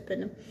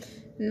አይወስድብንም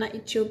እና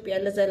ኢትዮጵያ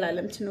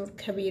ለዘላለም ትኖር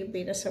ከብሔር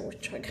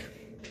ብሔረሰቦቿ ጋር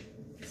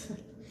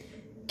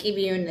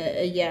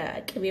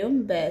ቅቤውን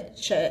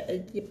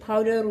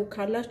በፓውደሩ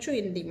ካላችሁ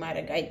እንዲህ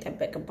ማድረግ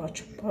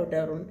አይጠበቅባችሁም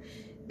ፓውደሩን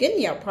ግን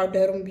ያው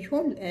ፓውደሩን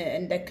ቢሆን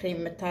እንደ ክሬም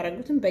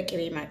የምታረጉትን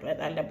በቅቤ ማቅለጥ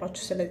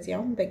አለባችሁ ስለዚህ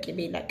አሁን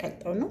በቅቤ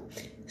ላቀልጠው ነው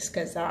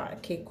እስከዛ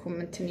ኬኩም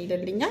እንትን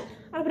ይልልኛል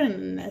አብረን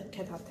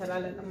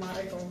እንከታተላለን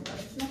ማረጋው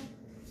ማለት ነው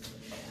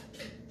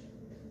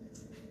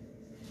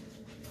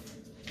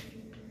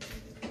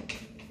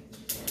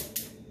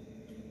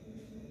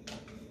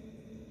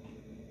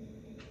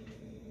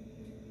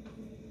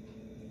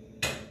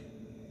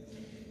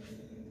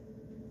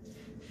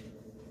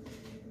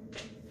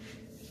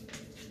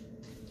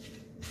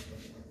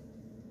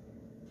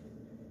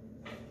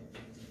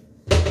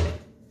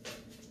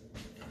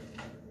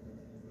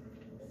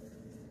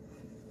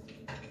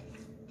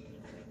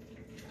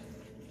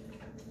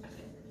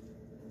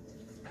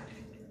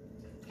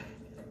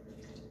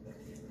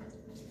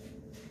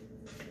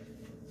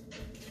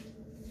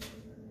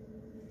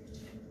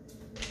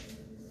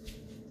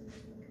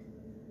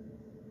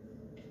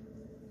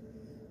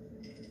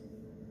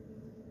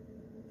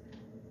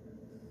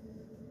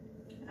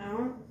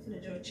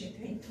ልጆቼ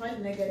ታይቷል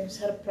ነገር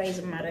ሰርፕራይዝ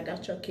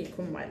ማረጋቸው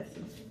ኬኩን ማለት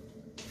ነው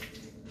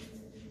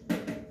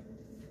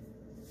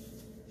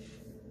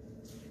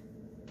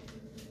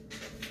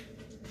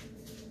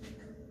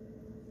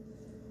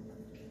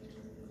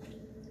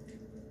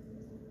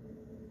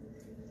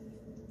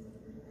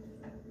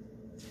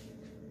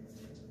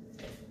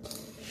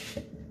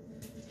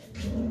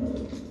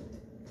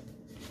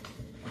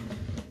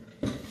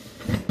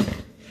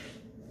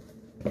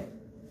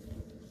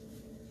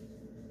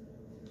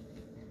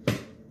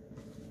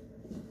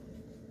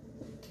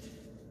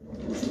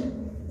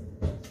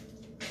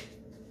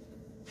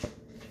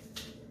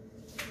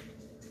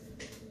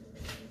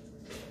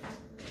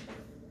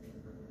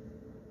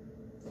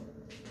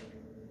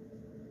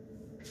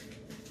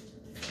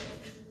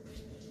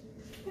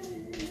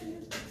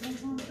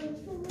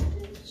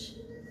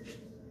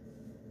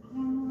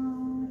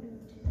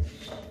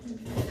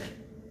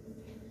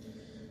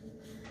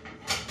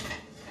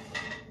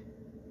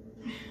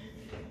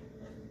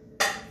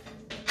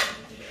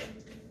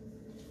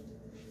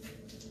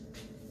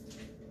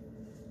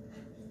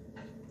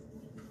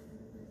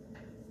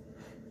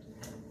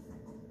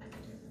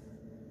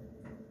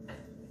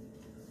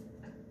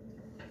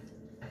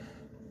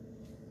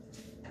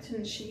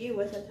ትንሽዬ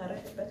ወተት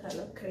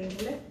አረግበታለሁ ክሬም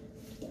ላይ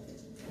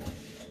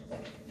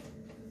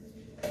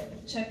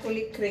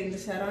ቸኮሌት ክሬም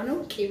ልሰራ ነው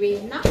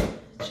ቅቤና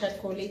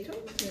ቸኮሌቱ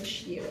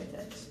ትንሽዬ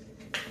ወተት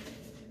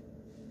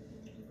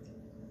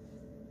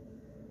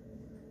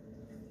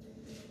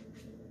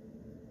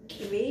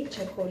ቅቤ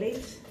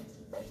ቸኮሌት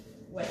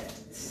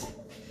ወተት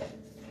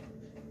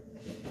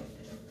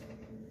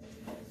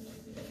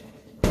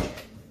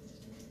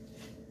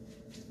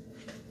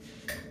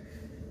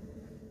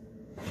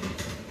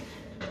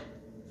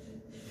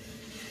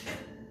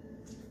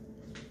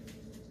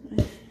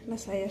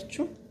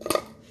ላሳያችሁ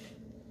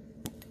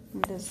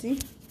እንደዚህ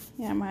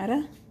ያማረ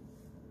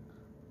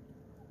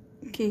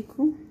ኬኩ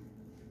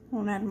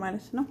ሆኗል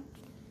ማለት ነው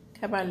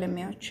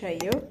ከባለሙያዎች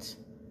ያየሁት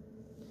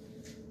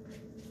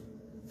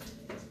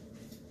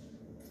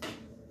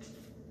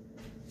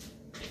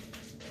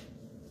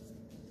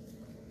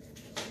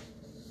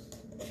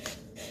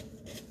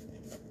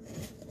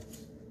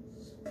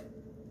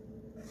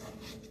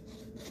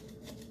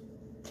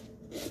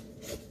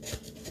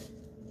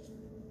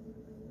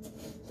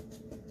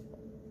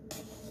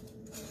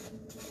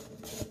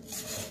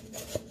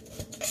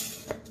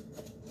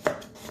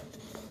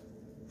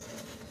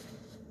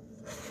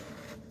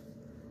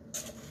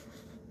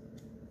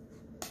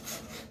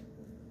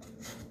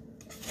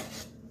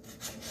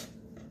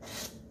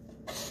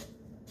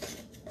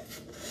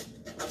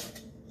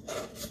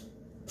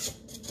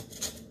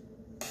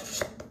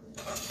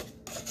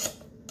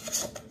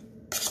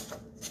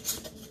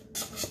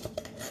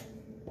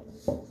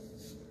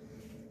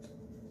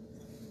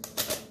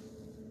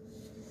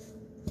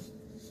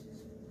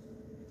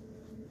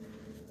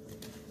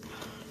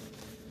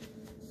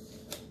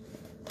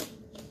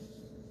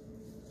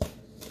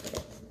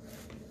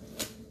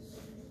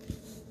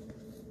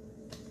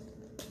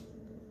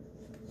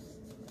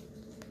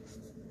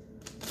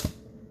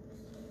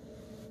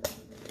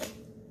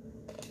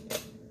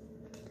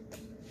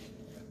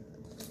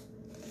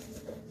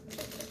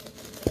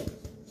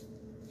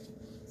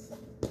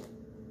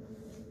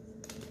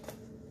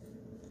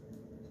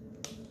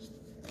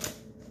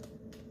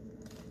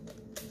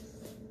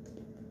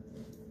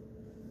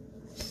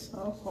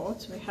so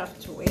hot. We have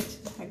to wait.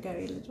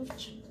 Hagari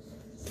ልጆች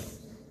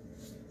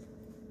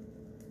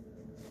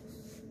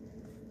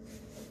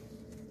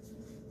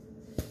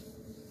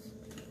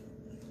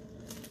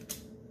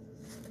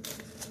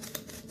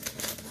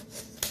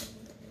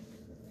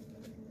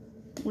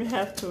We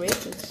have to wait.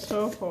 It's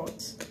so hot.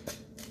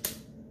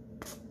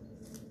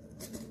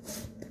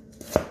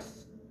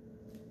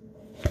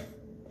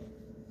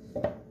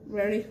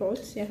 Very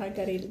hot.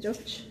 የሀገሬ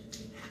ልጆች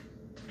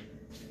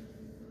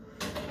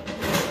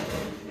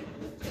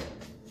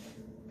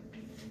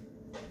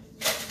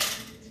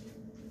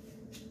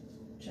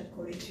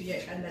ቸኮሌቱ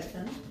እየቀለጠ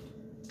ነው።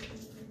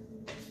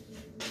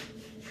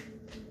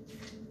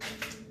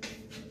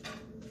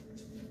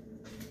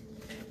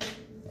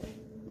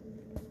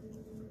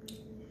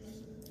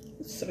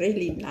 It's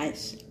really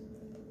nice.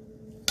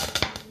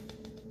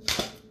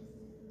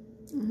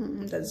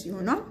 እንደዚህ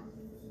ሆኖ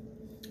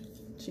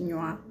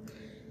ጭኛዋ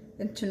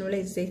እንትኑ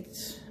ላይ ዘይት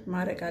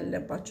ማረግ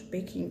አለባችሁ።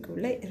 ቤኪንግ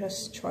ላይ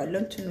ረስቻለሁ።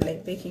 እንትኑ ላይ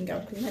ቤኪንግ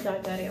አልኩኝ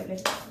መጋጋሪያው ላይ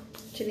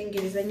እቺን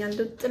እንግሊዘኛ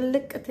እንደው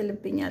ጥልቅ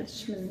ትልብኛለች።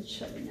 ምን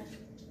ይሻለኛል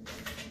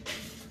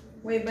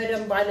ወይ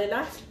በደንብ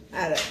አለላት።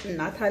 አረ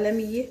እናት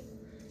አለምዬ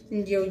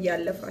እንዲው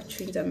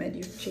ያለፋችሁኝ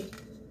ዘመዶቼ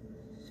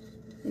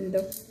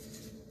እንደው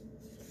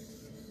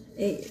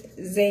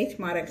ዘይት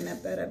ማረግ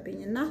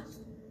ነበረብኝና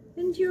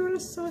እንዲው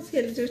ረሳሁት።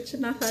 የልጆች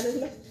እናት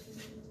አይደለም።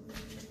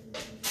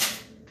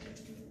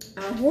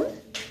 አሁን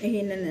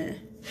ይሄንን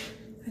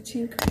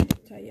አቺንክ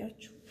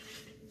ታያችሁ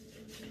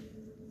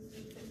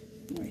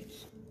ወይ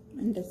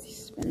እንደዚህ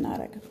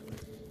ብናረጋው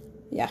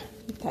ያ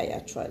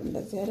ይታያችኋል።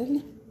 እንደዚህ አይደለ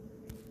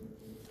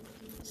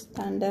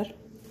ስታንዳርድ።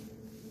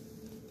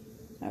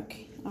 ኦኬ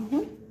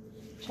አሁን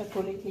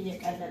ቸኮሌት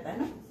እየቀለጠ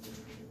ነው።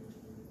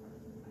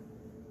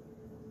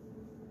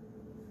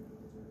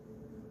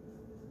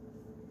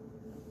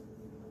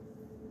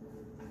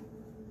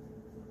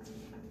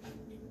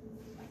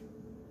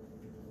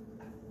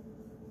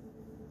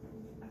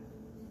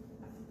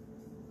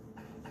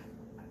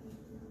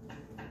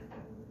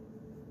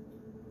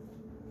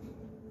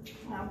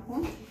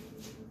 አሁን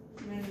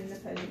ምን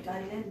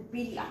እንፈልጋለን?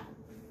 ቢላ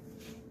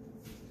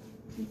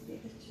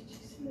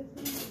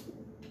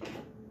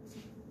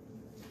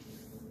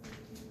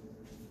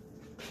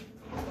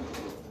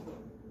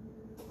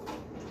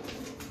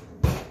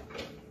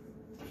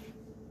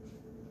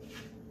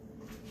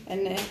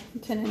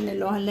እንትን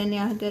እንለዋለን።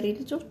 የሀገሬ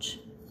ልጆች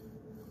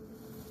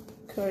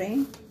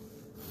ክሬም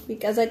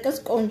ቢቀዘቅዝ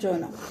ቆንጆ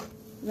ነው።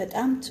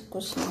 በጣም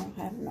ትኩስ ነው።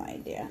 have no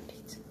idea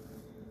እንዴት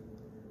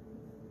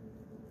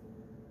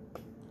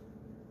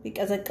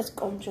ቢቀዘቅዝ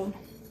ቆንጆ ነው።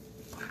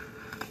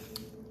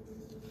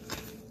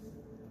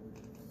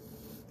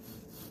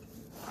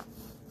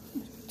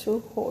 too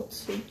hot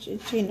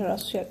እጄን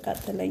ራሱ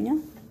ያቃጥለኛል።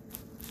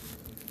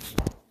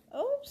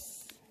 ኦፕስ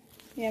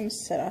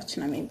የምስራች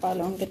ነው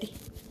የሚባለው እንግዲህ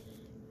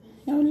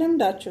ያው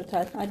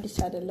ለምዳችሁታል። አዲስ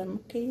አይደለም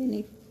እኮ የኔ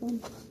ፎን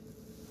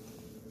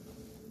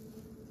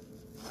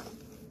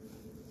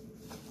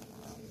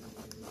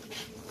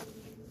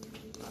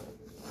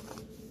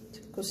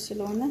ትኩስ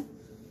ስለሆነ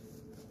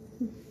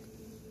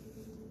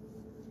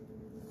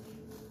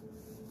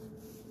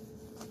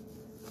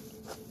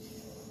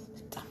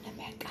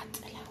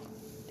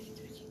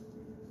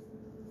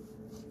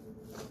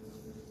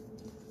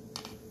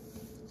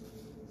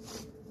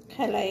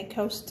ከላይ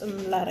ከውስጥም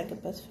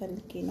ላረግበት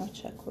ፈልጌ ነው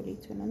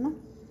ቸኮሌቱንና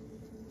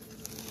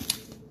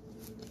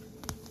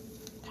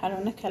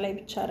ካልሆነ ከላይ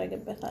ብቻ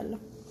አረግበታለሁ።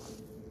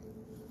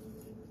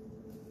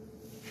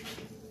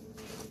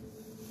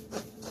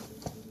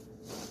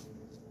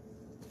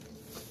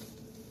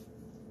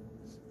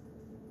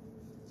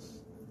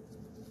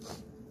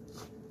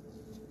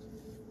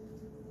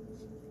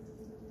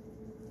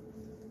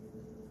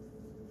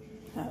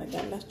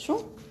 አረጋላችሁ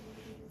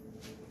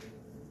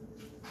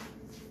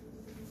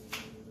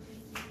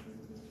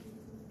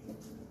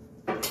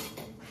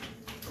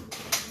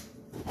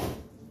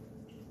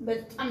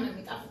በጣም ነው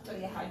የሚጣፍጠው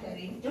የሀገሬ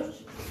ልጆች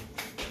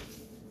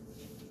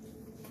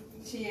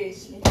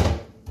seriously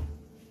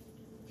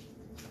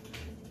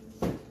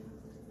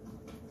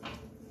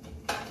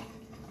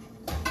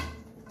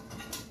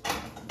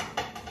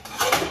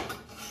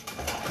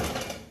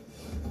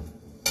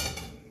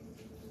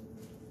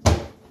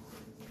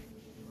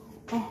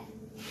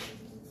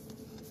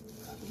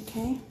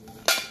okay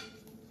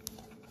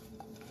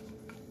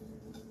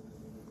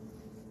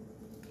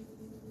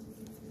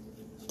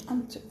በጣም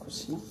ትኩስ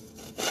ነው።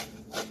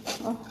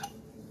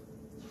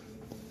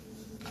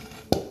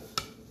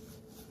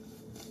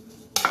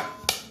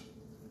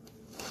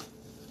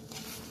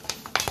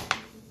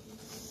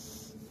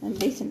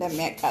 እንዴት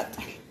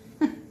እንደሚያቃጥል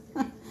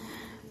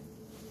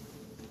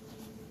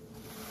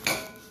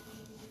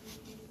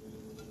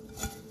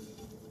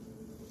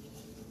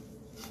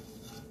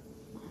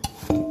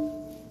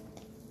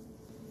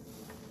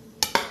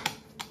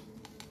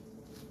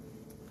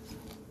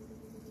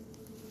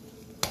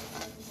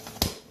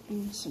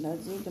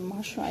ስለዚህ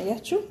ግማሹ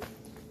አያችሁ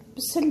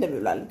ብስል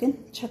ብሏል። ግን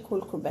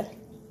ቸኮልኩበት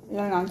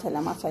ለእናንተ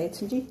ለማሳየት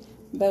እንጂ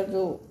በሩ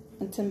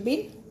እንትን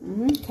ቢል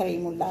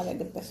ክሬሙን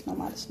ላረግበት ነው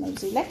ማለት ነው።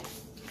 እዚህ ላይ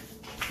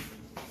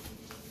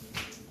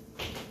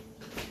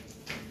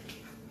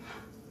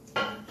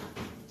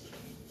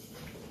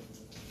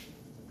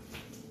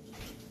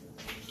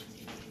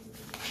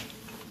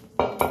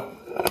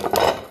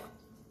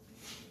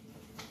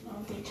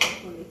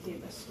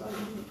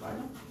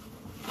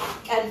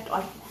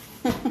ቀልጧል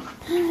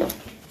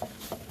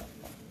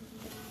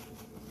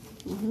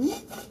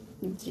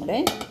እዚህ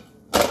ላይ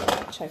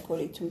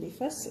ቸኮሌቱን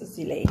ቢፈስ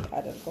እዚህ ላይ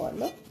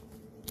አደርገዋለሁ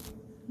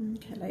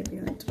ከላይ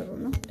ቢሆን ጥሩ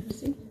ነው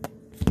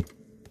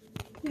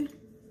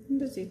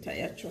እንደዚህ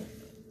ታያቸው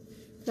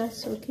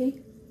that's okay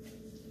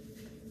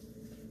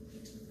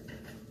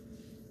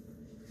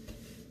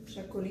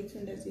ቸኮሌቱ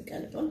እንደዚህ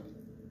ቀልጧል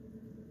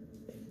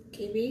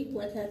ቅቤ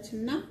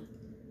ወተትና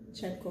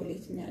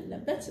ቸኮሌት ነው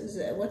ያለበት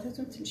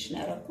ወተቱን ትንሽ ነው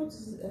ያረኩት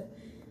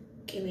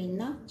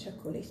ቅቤና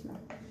ቸኮሌት ነው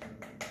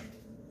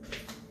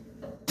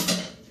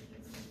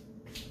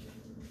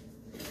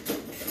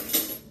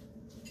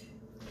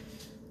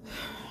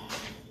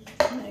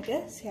ነገ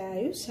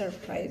ሲያዩ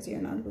ሰርፕራይዝ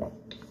ይሆናሉ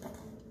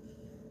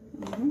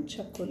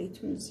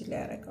ቸኮሌቱን እዚህ ላይ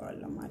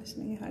ያረጋዋለሁ ማለት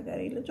ነው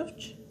የሀገሬ ልጆች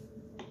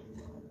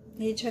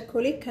ይሄ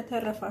ቸኮሌት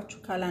ከተረፋችሁ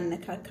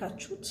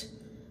ካላነካካችሁት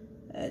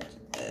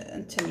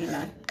እንትና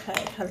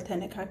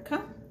ካልተነካካ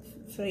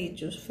ፍሪጅ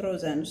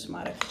ፍሮዘን ውስጥ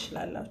ማረግ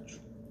ትችላላችሁ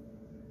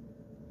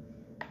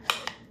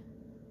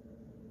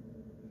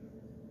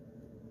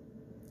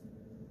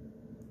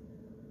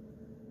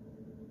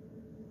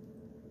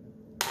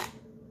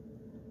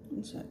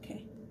It's okay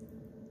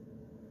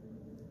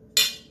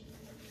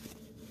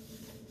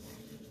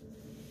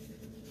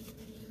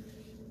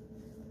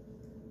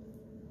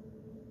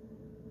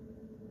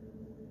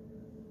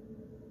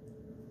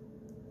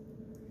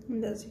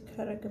እንደዚህ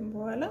ካረግን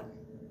በኋላ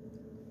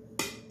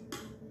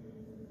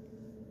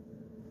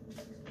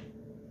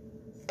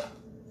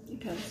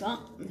ከዛ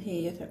ይሄ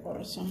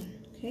የተቆረሰው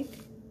ኬክ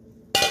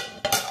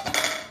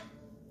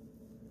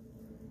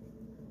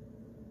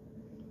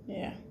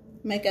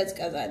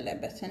መቀዝቀዝ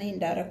አለበት እኔ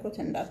እንዳረኩት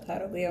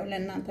እንዳታረጉ ያው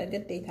ለእናንተ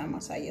ግዴታ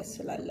ማሳየት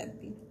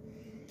ስላለብኝ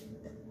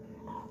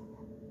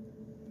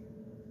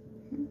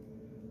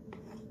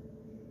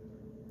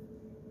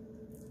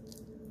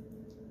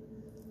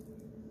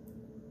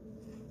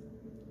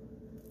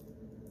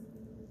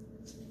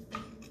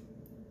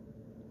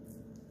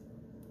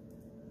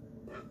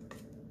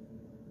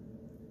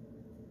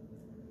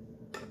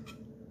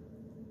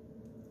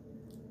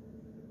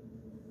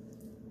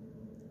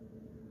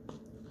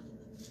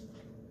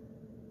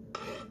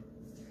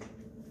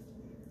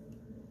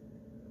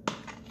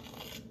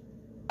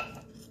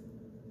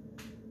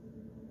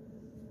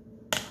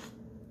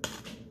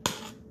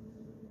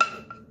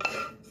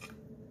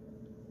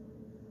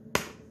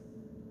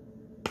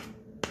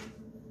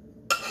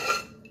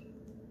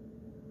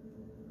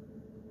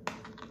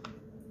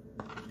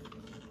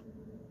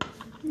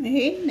ይሄ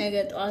ነገ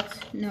ጧት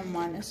ነው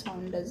ማነሳው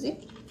እንደዚህ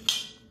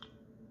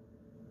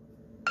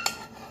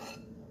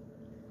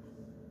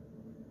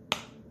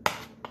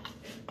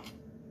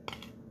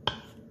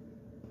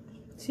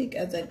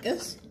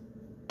ሲቀዘቅዝ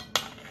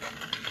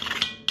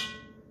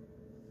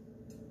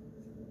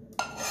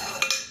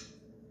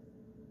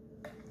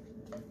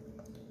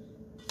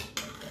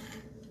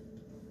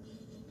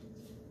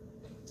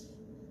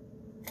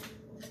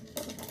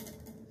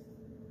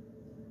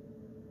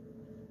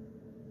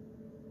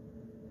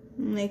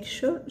make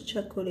sure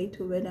chocolate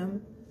በደም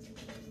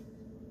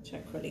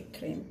chocolate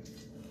cream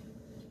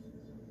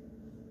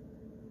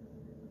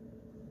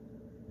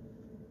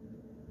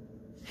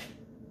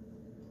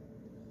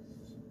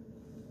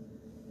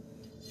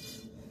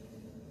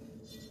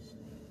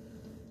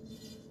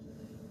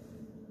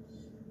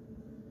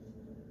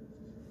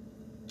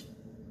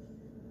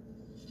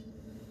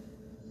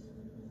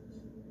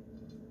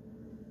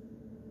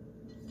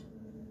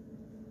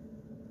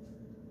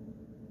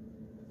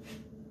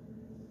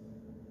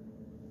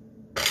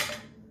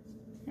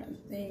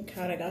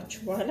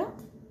ካረጋችሁ በኋላ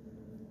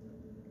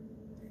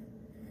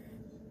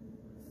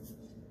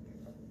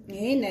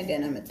ይሄ ነገ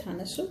ነው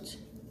የምታነሱት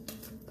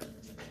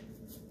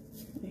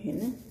ይሄን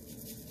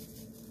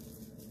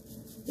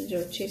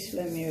ልጆቼ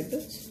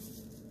ስለሚወዱት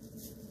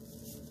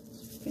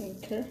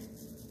ስፕሪንክል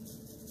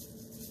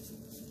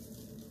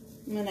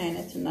ምን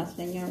አይነት እናት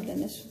ነኝ ያው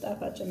ለነሱ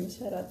ጣፋጭ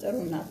የምሰራ ጥሩ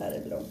እናት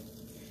አይደለም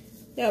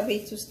ያው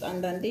ቤት ውስጥ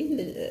አንዳንዴ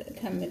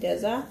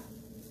ከምገዛ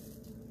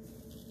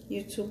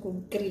ዩቲዩብ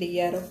ጉግል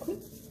ያረኩኝ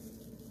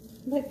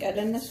በቃ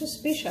ለነሱ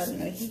ስፔሻል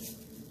ነው ይሄ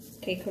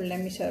ኬኩን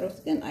ለሚሰሩት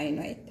ግን አይኑ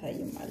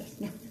አይታይም ማለት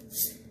ነው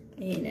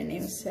ይሄንን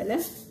የመሰለ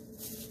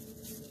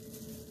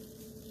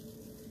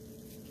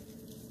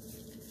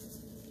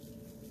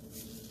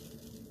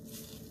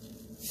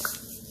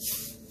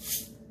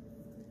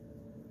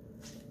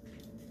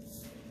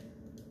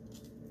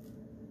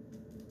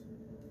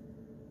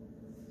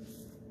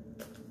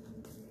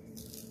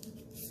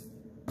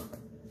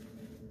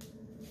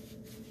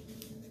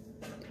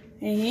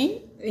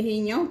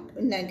ይሄኛው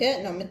ነገ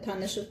ነው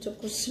የምታነሱት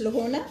ትኩስ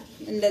ስለሆነ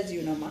እንደዚሁ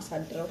ነው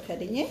ማሳድረው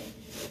ከድኜ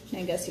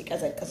ነገ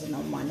ሲቀዘቅዝ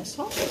ነው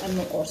ማነሳው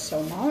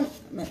እንቆርሰው ነው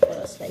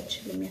መቆረስ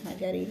አይችልም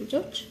የሀገሬ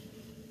ልጆች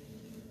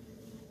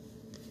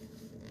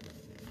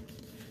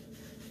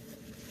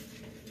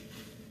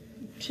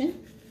እቺ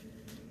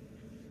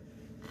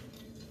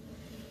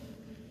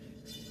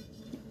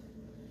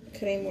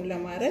ክሬሙን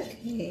ለማድረግ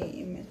ይሄ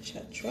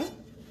ይመቻችኋል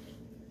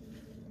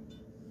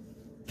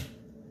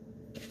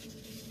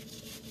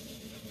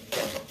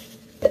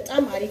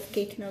በጣም አሪፍ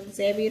ኬክ ነው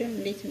እግዚአብሔርን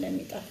እንዴት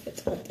እንደሚጣፍጥ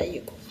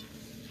አትጠይቁ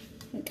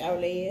እቃው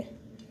ላይ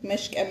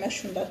መሽቀመሹ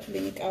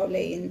እንዳትሉኝ እቃው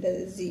ላይ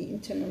እንደዚህ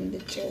እንትኑን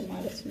ልጬው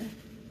ማለት ነው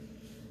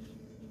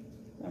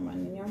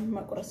ለማንኛውም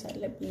መቁረስ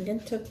አለብኝ ግን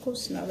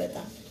ትኩስ ነው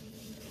በጣም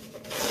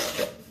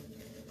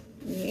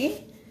ይሄ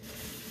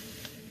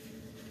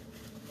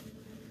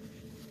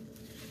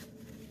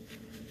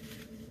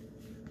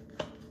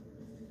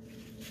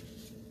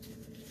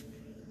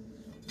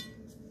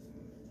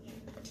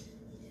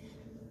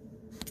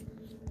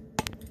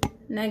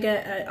ነገ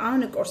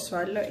አሁን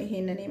ቆርሷለሁ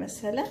ይሄንን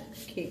የመሰለ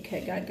ኬክ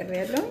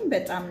ጋግሬያለሁ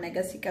በጣም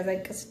ነገ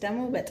ሲቀዘቅስ ደግሞ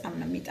በጣም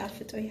ነው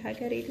የሚጣፍጠው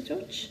የሀገሬ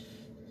ልጆች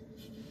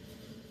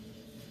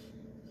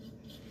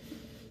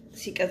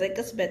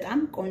ሲቀዘቅስ በጣም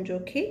ቆንጆ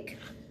ኬክ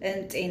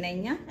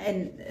ጤነኛ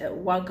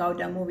ዋጋው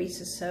ደግሞ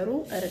ቤተሰሩ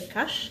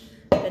ርካሽ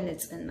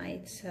በንጽህና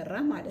የተሰራ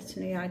ማለት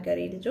ነው የሀገሬ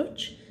ልጆች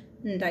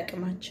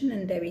እንዳቅማችን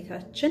እንደ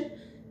ቤታችን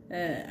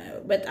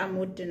በጣም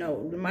ውድ ነው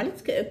ማለት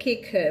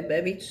ኬክ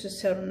በቤት ውስጥ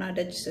ሰሩና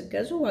ደጅ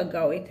ስገዙ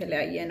ዋጋው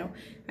የተለያየ ነው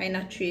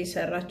አይናችሁ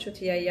የሰራችሁት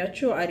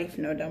ያያችሁ አሪፍ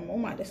ነው ደግሞ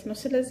ማለት ነው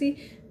ስለዚህ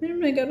ምንም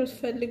ነገር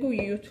ወስፈልጉ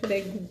ዩቲዩብ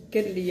ላይ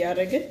ጉግል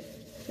ያረገ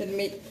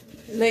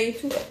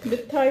ለይቱ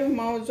ብታዩ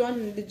ማውዟን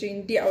ልጅ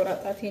እንዲ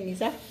አውራጣቴን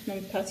ይዛ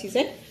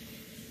መምታሲዘኝ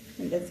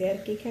እንደዚህ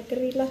አርጌ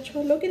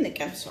ከግሬላችኋለሁ ግን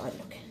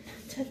እቀምሰዋለሁ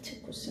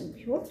ተትኩስም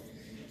ቢሆን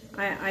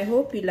I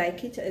hope you like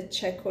it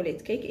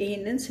chocolate cake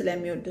ይሄንን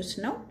ስለሚወዱት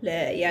ነው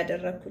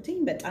ያደረኩትኝ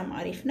በጣም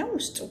አሪፍ ነው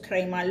ውስጡ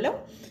ክሬም አለው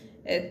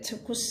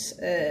ትኩስ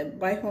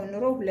ባይሆን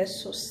ኑሮ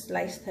 2-3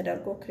 ስላይስ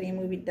ተደርጎ ክሬሙ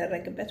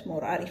ቢደረግበት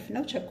ሞር አሪፍ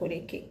ነው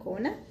chocolate cake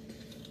ሆነ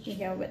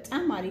ይሄው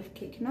በጣም አሪፍ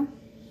ኬክ ነው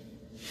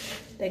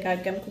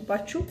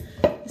ደጋገምኩባችሁ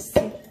እስቲ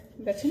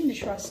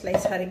በትንሿ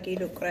ስላይስ አርጌ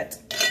ልቁረጥ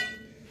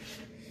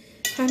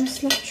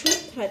ታንስላችሁ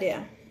ታዲያ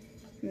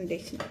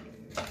እንዴት ነው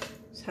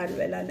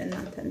ሳልበላ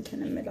ለእናንተ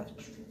እንትን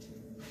እምላችሁ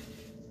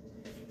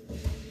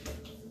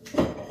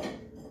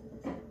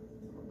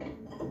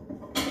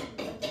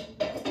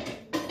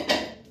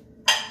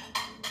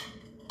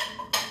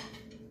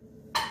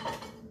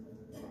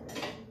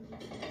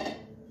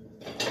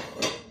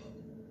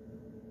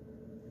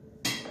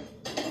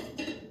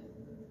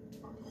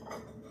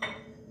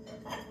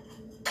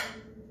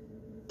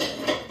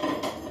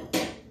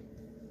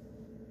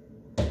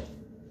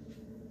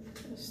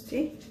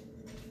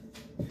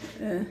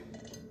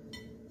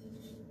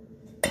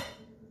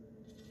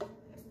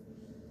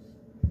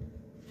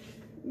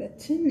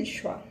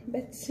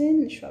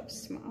በትንሿ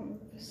በስማም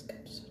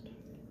በስከብሰ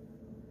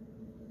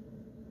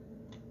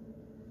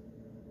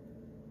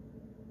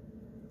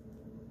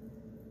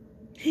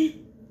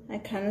I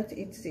cannot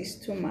eat this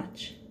too much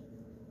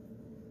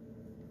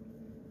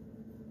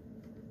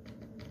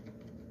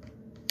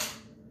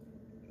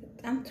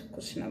በጣም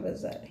ትኩስ ነው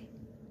በዛ ላይ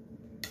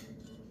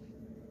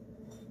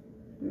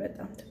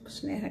በጣም ትኩስ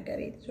ነው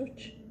የሀገሬ ልጆች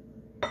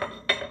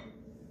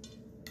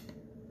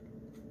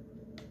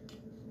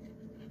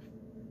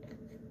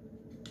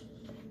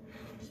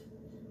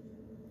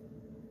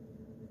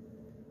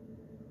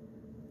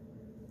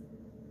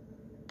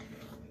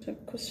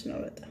ትኩስ ነው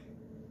በጣም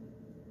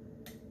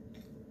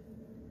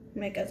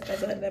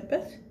መቀዝቀዝ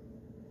አለበት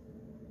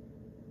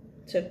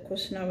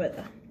ትኩስ ነው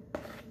በጣም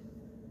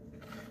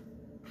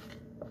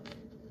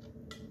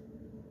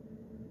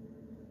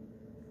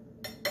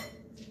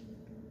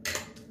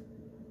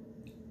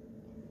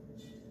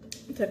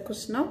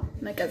ትኩስ ነው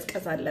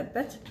መቀዝቀዝ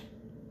አለበት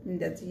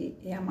እንደዚህ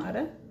ያማረ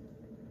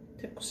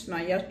ትኩስ ነው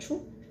አያችሁ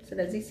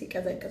ስለዚህ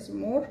ሲቀዘቅዝ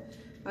ሞር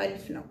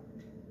አሪፍ ነው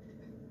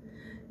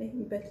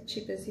ይሄን በልቼ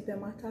በዚህ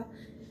በማታ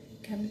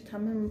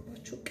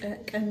ከምታመምባችሁ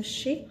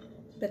ቀምሼ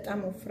በጣም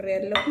ወፍሬ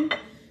ያለሁ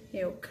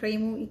ይሄው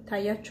ክሬሙ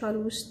ይታያችኋል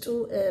ውስጡ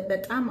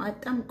በጣም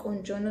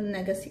ቆንጆ ነው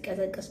ነገ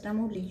ሲቀዘቅዝ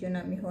ደግሞ ልዩ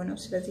ነው የሚሆነው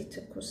ስለዚህ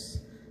ትኩስ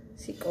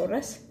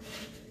ሲቆረስ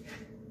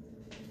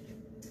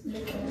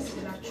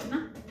ለከመስላችሁና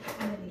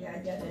ምን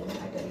ያያለን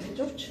ሀገሬ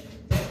ልጆች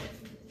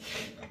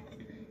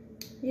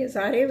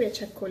የዛሬው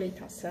የቸኮሌት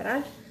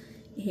አሰራር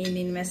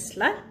ይሄንን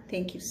ይመስላል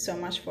thank you so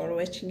much for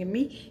watching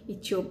me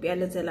ኢትዮጵያ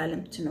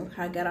ለዘላለም ትኖር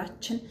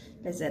ሀገራችን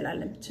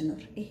ለዘላለም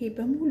ትኖር ይሄ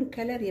በሙሉ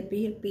ከለር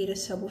የብሔር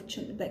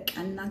ብሔረሰቦችን በቃ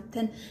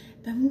እናንተን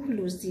በሙሉ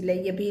እዚህ ላይ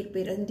የብሔር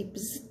ብሔር እንዲ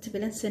ብዝት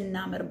ብለን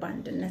ስናምር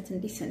ባንድነት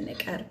እንዲ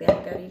ስንቀርብ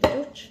ያገሬ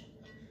ልጆች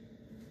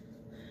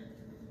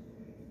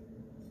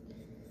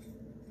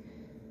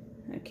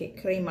ኦኬ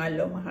ክሬም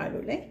አለው መሃሉ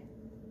ላይ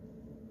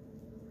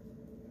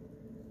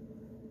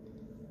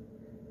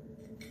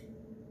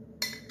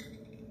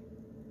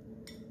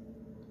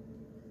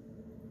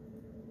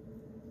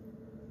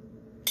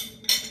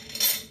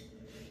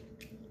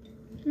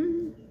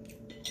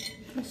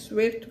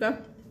ስዌት ጋር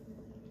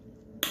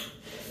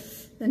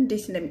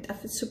እንዴት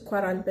እንደሚጣፍጥ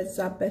ስኳር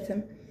አልበዛበትም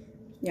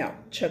ያው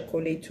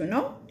ቸኮሌቱ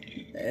ነው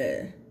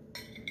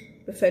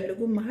በፈልጉ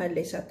መሃል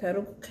ላይ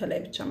ሳታሩቅ ከላይ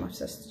ብቻ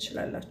ማፍሰስ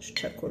ትችላላችሁ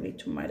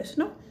ቸኮሌቱ ማለት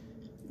ነው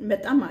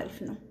በጣም አሪፍ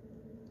ነው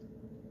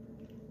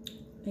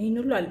ይሄን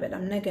ሁሉ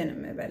አልበላም ነገ ነው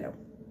የምበላው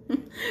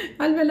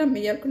አልበላም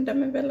እያልኩ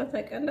እንደምበላ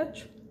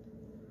ታውቃላችሁ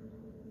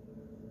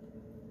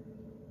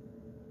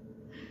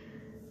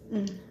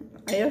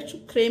አያችሁ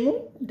ክሬሙ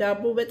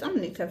ዳቦ በጣም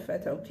ነው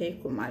የከፈተው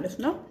ኬኩ ማለት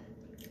ነው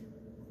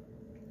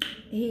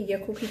ይሄ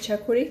የኩኪ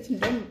ቸኮሌት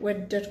እንደም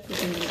ወደድኩት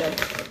እንደው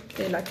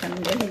ሌላ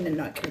ከምን ይሄንን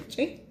ነው አቅልጬ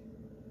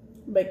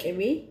በቅቤ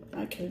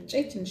አቅልጬ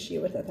ትንሽ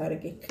ወተት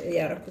አድርጌ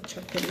ያረኩት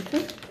ቸኮሌቱ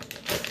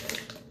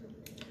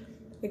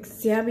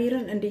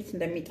እግዚአብሔርን እንዴት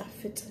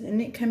እንደሚጣፍጥ እኔ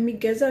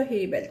ከሚገዛው ይሄ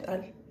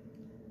ይበልጣል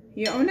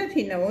የእውነት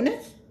ነው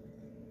እውነት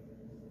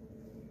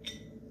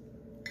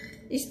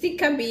እስቲ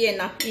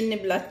ከብየና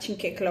እንብላችን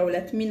ኬክ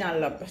ለሁለት ምን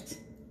አለበት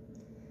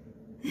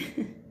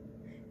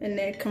እኔ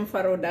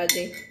ከንፈሮዳጄ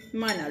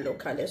ማን አለው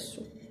ካለሱ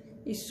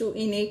እሱ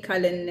እኔ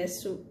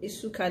ካለነሱ እሱ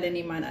ካለኔ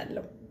ማን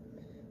አለው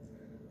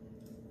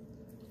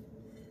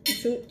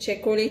እሱ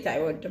ቸኮሌት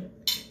አይወድም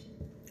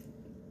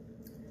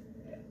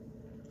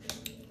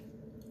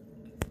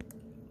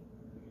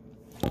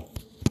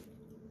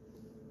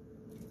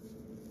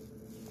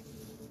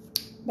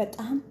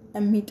በጣም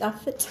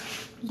የሚጣፍጥ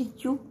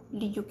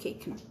ልዩ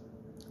ኬክ ነው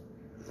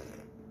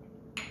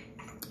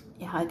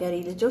የሀገሬ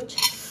ልጆች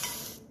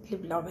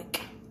ልብላው በቃ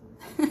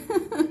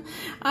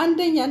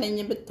አንደኛ ነኝ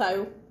ብታዩ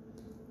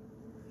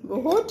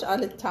በሆድ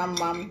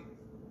አልታማም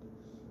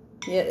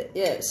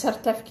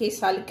የሰርተፍኬት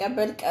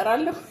ሳልቀበል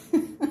ቀራለሁ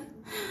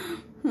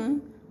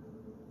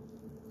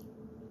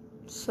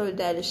so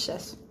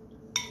delicious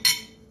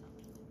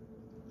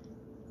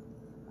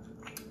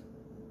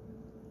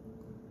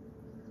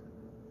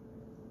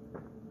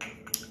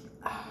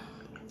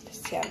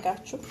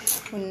ሲያጋችሁ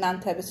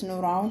እናንተ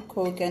ብትኖሩ አሁን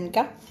ከወገን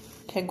ጋር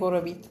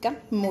ከጎረቤት ጋር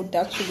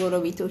ሞዳችሁ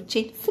ጎረቤቶቼ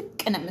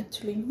ፍቅነ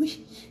የምትሉኝ ወይ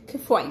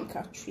ክፉ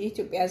አይንካችሁ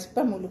የኢትዮጵያ ሕዝብ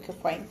በሙሉ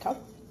ክፉ አይንካው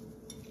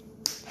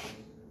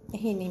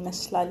ይሄን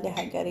ይመስላል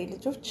የሀገሬ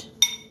ልጆች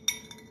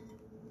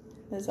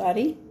ዛሬ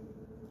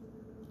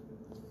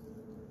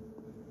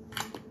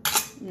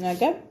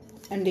ነገ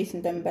እንዴት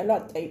እንደምበላው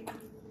አጠይቁ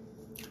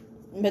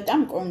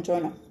በጣም ቆንጆ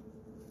ነው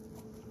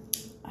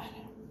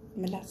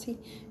ምላሴ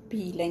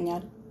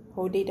ቢይለኛል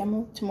ሆዴ ደግሞ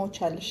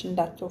ትሞቻለሽ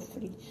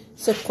እንዳትወፍሪ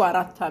ስኳር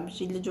አታብዢ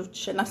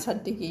ልጆችሽን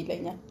አሳድጊ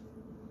ይለኛል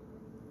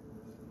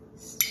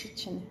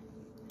እቺን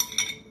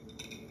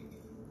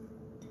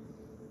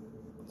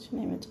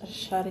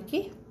መጨረሻ አርጌ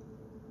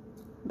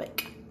በቃ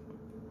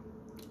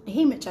ይሄ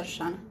መጨረሻ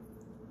ነው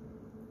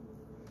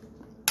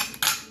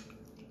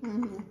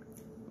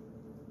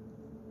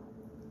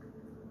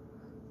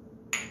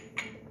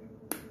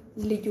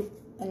ልዩ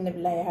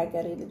እንብላ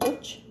የሀገሬ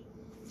ልጆች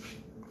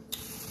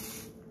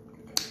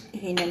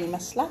ይሄንን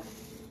ይመስላል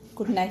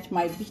good night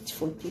my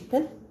beautiful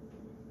people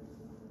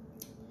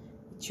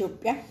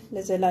ኢትዮጵያ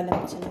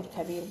ለዘላለም ትኑር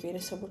ከብሔር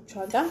ብሔረሰቦቿ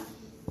ጋር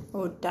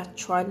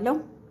ወዳችኋለሁ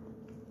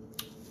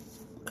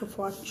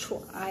ክፉአችሁ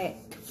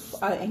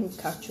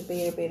አይንካችሁ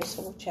ብሔር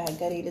ብሔረሰቦች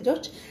የሀገሬ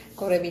ልጆች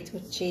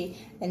ጎረቤቶቼ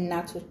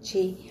እናቶቼ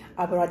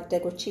አብሮ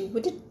አደጎቼ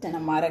ውድድ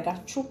ነው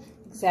ማረጋችሁ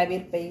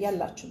እግዚአብሔር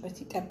በእያላችሁበት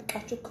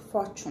ይጠብቃችሁ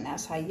ክፉአችሁን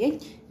ያሳየኝ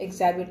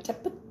እግዚአብሔር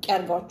ጥብቅ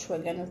ያርጋችሁ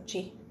ወገኖቼ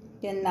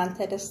የእናንተ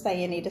ደስታ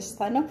የኔ ደስታ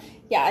ነው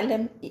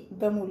የዓለም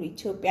በሙሉ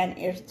ኢትዮጵያን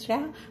ኤርትራ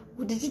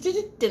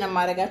ውድድድድ ነው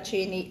ማረጋችሁ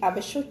የኔ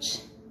አበሾች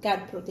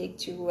God protect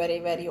you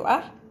wherever you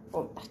are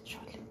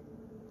ወዳችኋለሁ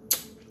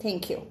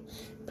thank you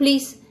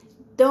please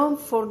don't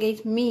forget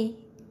me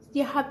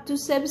you have to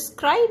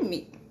subscribe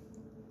me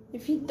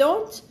if you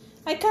don't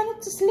I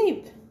cannot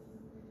sleep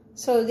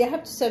so you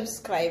have to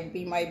subscribe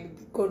me my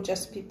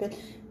gorgeous people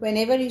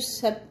whenever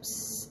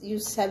you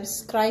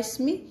subscribe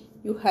me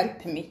you help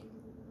me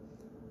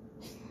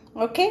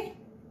okay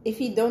if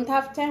you don't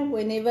have time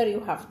whenever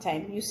you have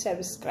time you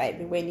subscribe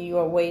when you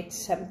await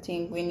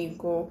something when you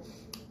go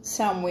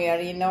somewhere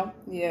you know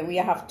we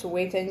have to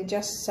wait and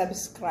just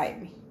subscribe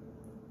me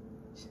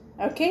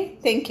okay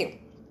thank you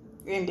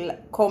and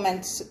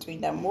comment ስጡኝ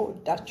ደግሞ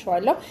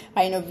ወዳችኋለሁ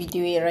I know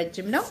video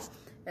ረጅም ነው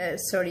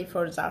sorry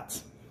for that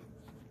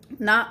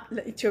ና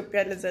ለኢትዮጵያ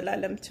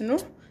ለዘላለም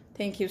ትኑር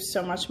thank you so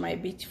much my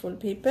beautiful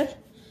people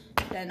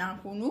ደህና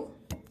ሁኑ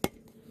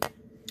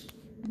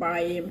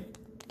bye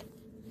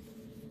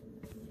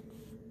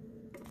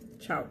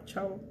ciao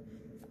ciao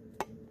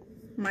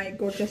my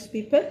gorgeous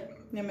people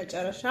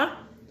የመጨረሻ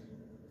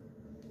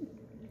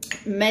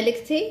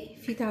መልክቴ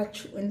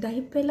ፊታችሁ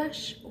እንዳይበላሽ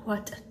ውሃ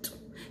ጠጡ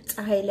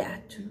ፀሐይ ላይ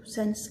አትኑ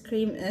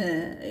ሰንስክሪን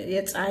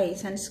የፀሐይ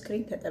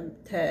ሰንስክሪን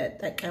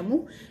ተጠቀሙ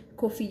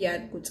ኮፍያ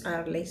አድርጉ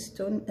ፀሐይ ላይ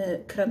ስትሆን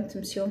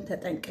ክረምትም ሲሆን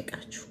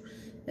ተጠንቀቃችሁ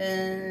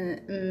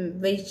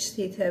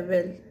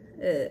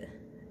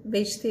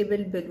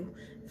vegetable ብሉ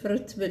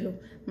ፍሩት ብሉ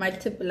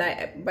ማልቲፕላይ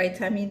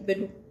ቫይታሚን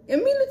ብሉ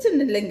የሚሉትን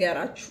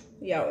ልንገራችሁ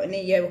ያው እኔ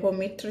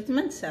የሆሜድ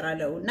ትሪትመንት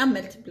ሰራለውና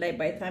መልቲፕላይ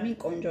ቫይታሚን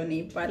ቆንጆ ነው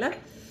ይባላል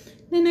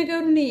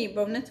ለነገሩ እኔ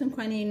በእውነት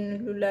እንኳን ይሄን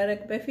ሁሉ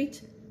ላረግ በፊት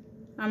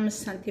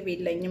 5 ሳንቲም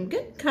የለኝም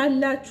ግን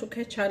ካላችሁ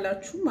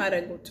ከቻላችሁ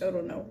ማረጉ ጥሩ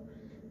ነው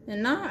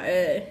እና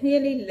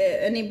የሌለ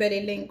እኔ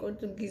በሌለኝ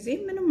ቁጥር ጊዜ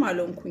ምንም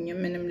አልሆንኩኝ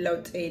ምንም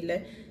ለውጥ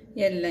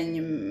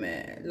የለኝም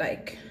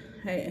ላይክ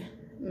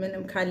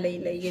ምንም ካለኝ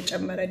ላይ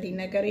የጨመረልኝ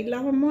ነገር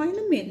የለም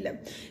አይንም የለም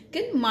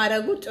ግን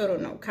ማረጉ ጥሩ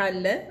ነው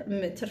ካለ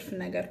ትርፍ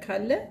ነገር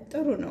ካለ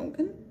ጥሩ ነው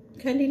ግን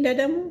ከሌለ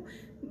ደግሞ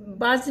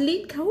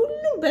ባዝሊን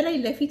ከሁሉ በላይ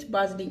ለፊት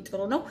ባዝሊን ጥሩ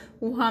ነው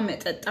ውሃ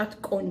መጠጣት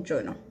ቆንጆ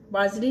ነው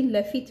ባዝሊን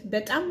ለፊት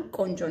በጣም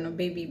ቆንጆ ነው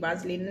ቤቢ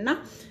ባዝሊን እና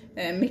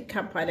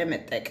ሜካፕ አለ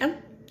መጠቀም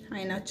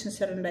አይናችን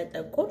ስር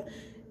እንዳይጠቁር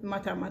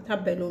ማታ ማታ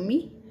በሎሚ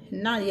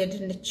እና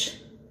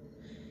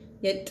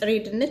የጥሬ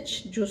ድንች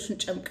ጁስን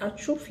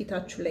ጨምቃችሁ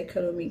ፊታችሁ ላይ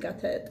ከሎሚ ጋር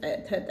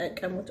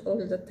ተጠቀሙት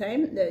all the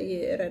time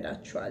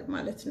ይረዳችኋል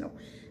ማለት ነው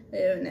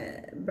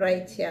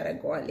ብራይት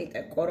ያደርገዋል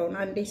የጠቆረውን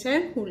አንዴ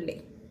ሳይሆን ሁሌ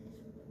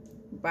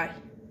ባይ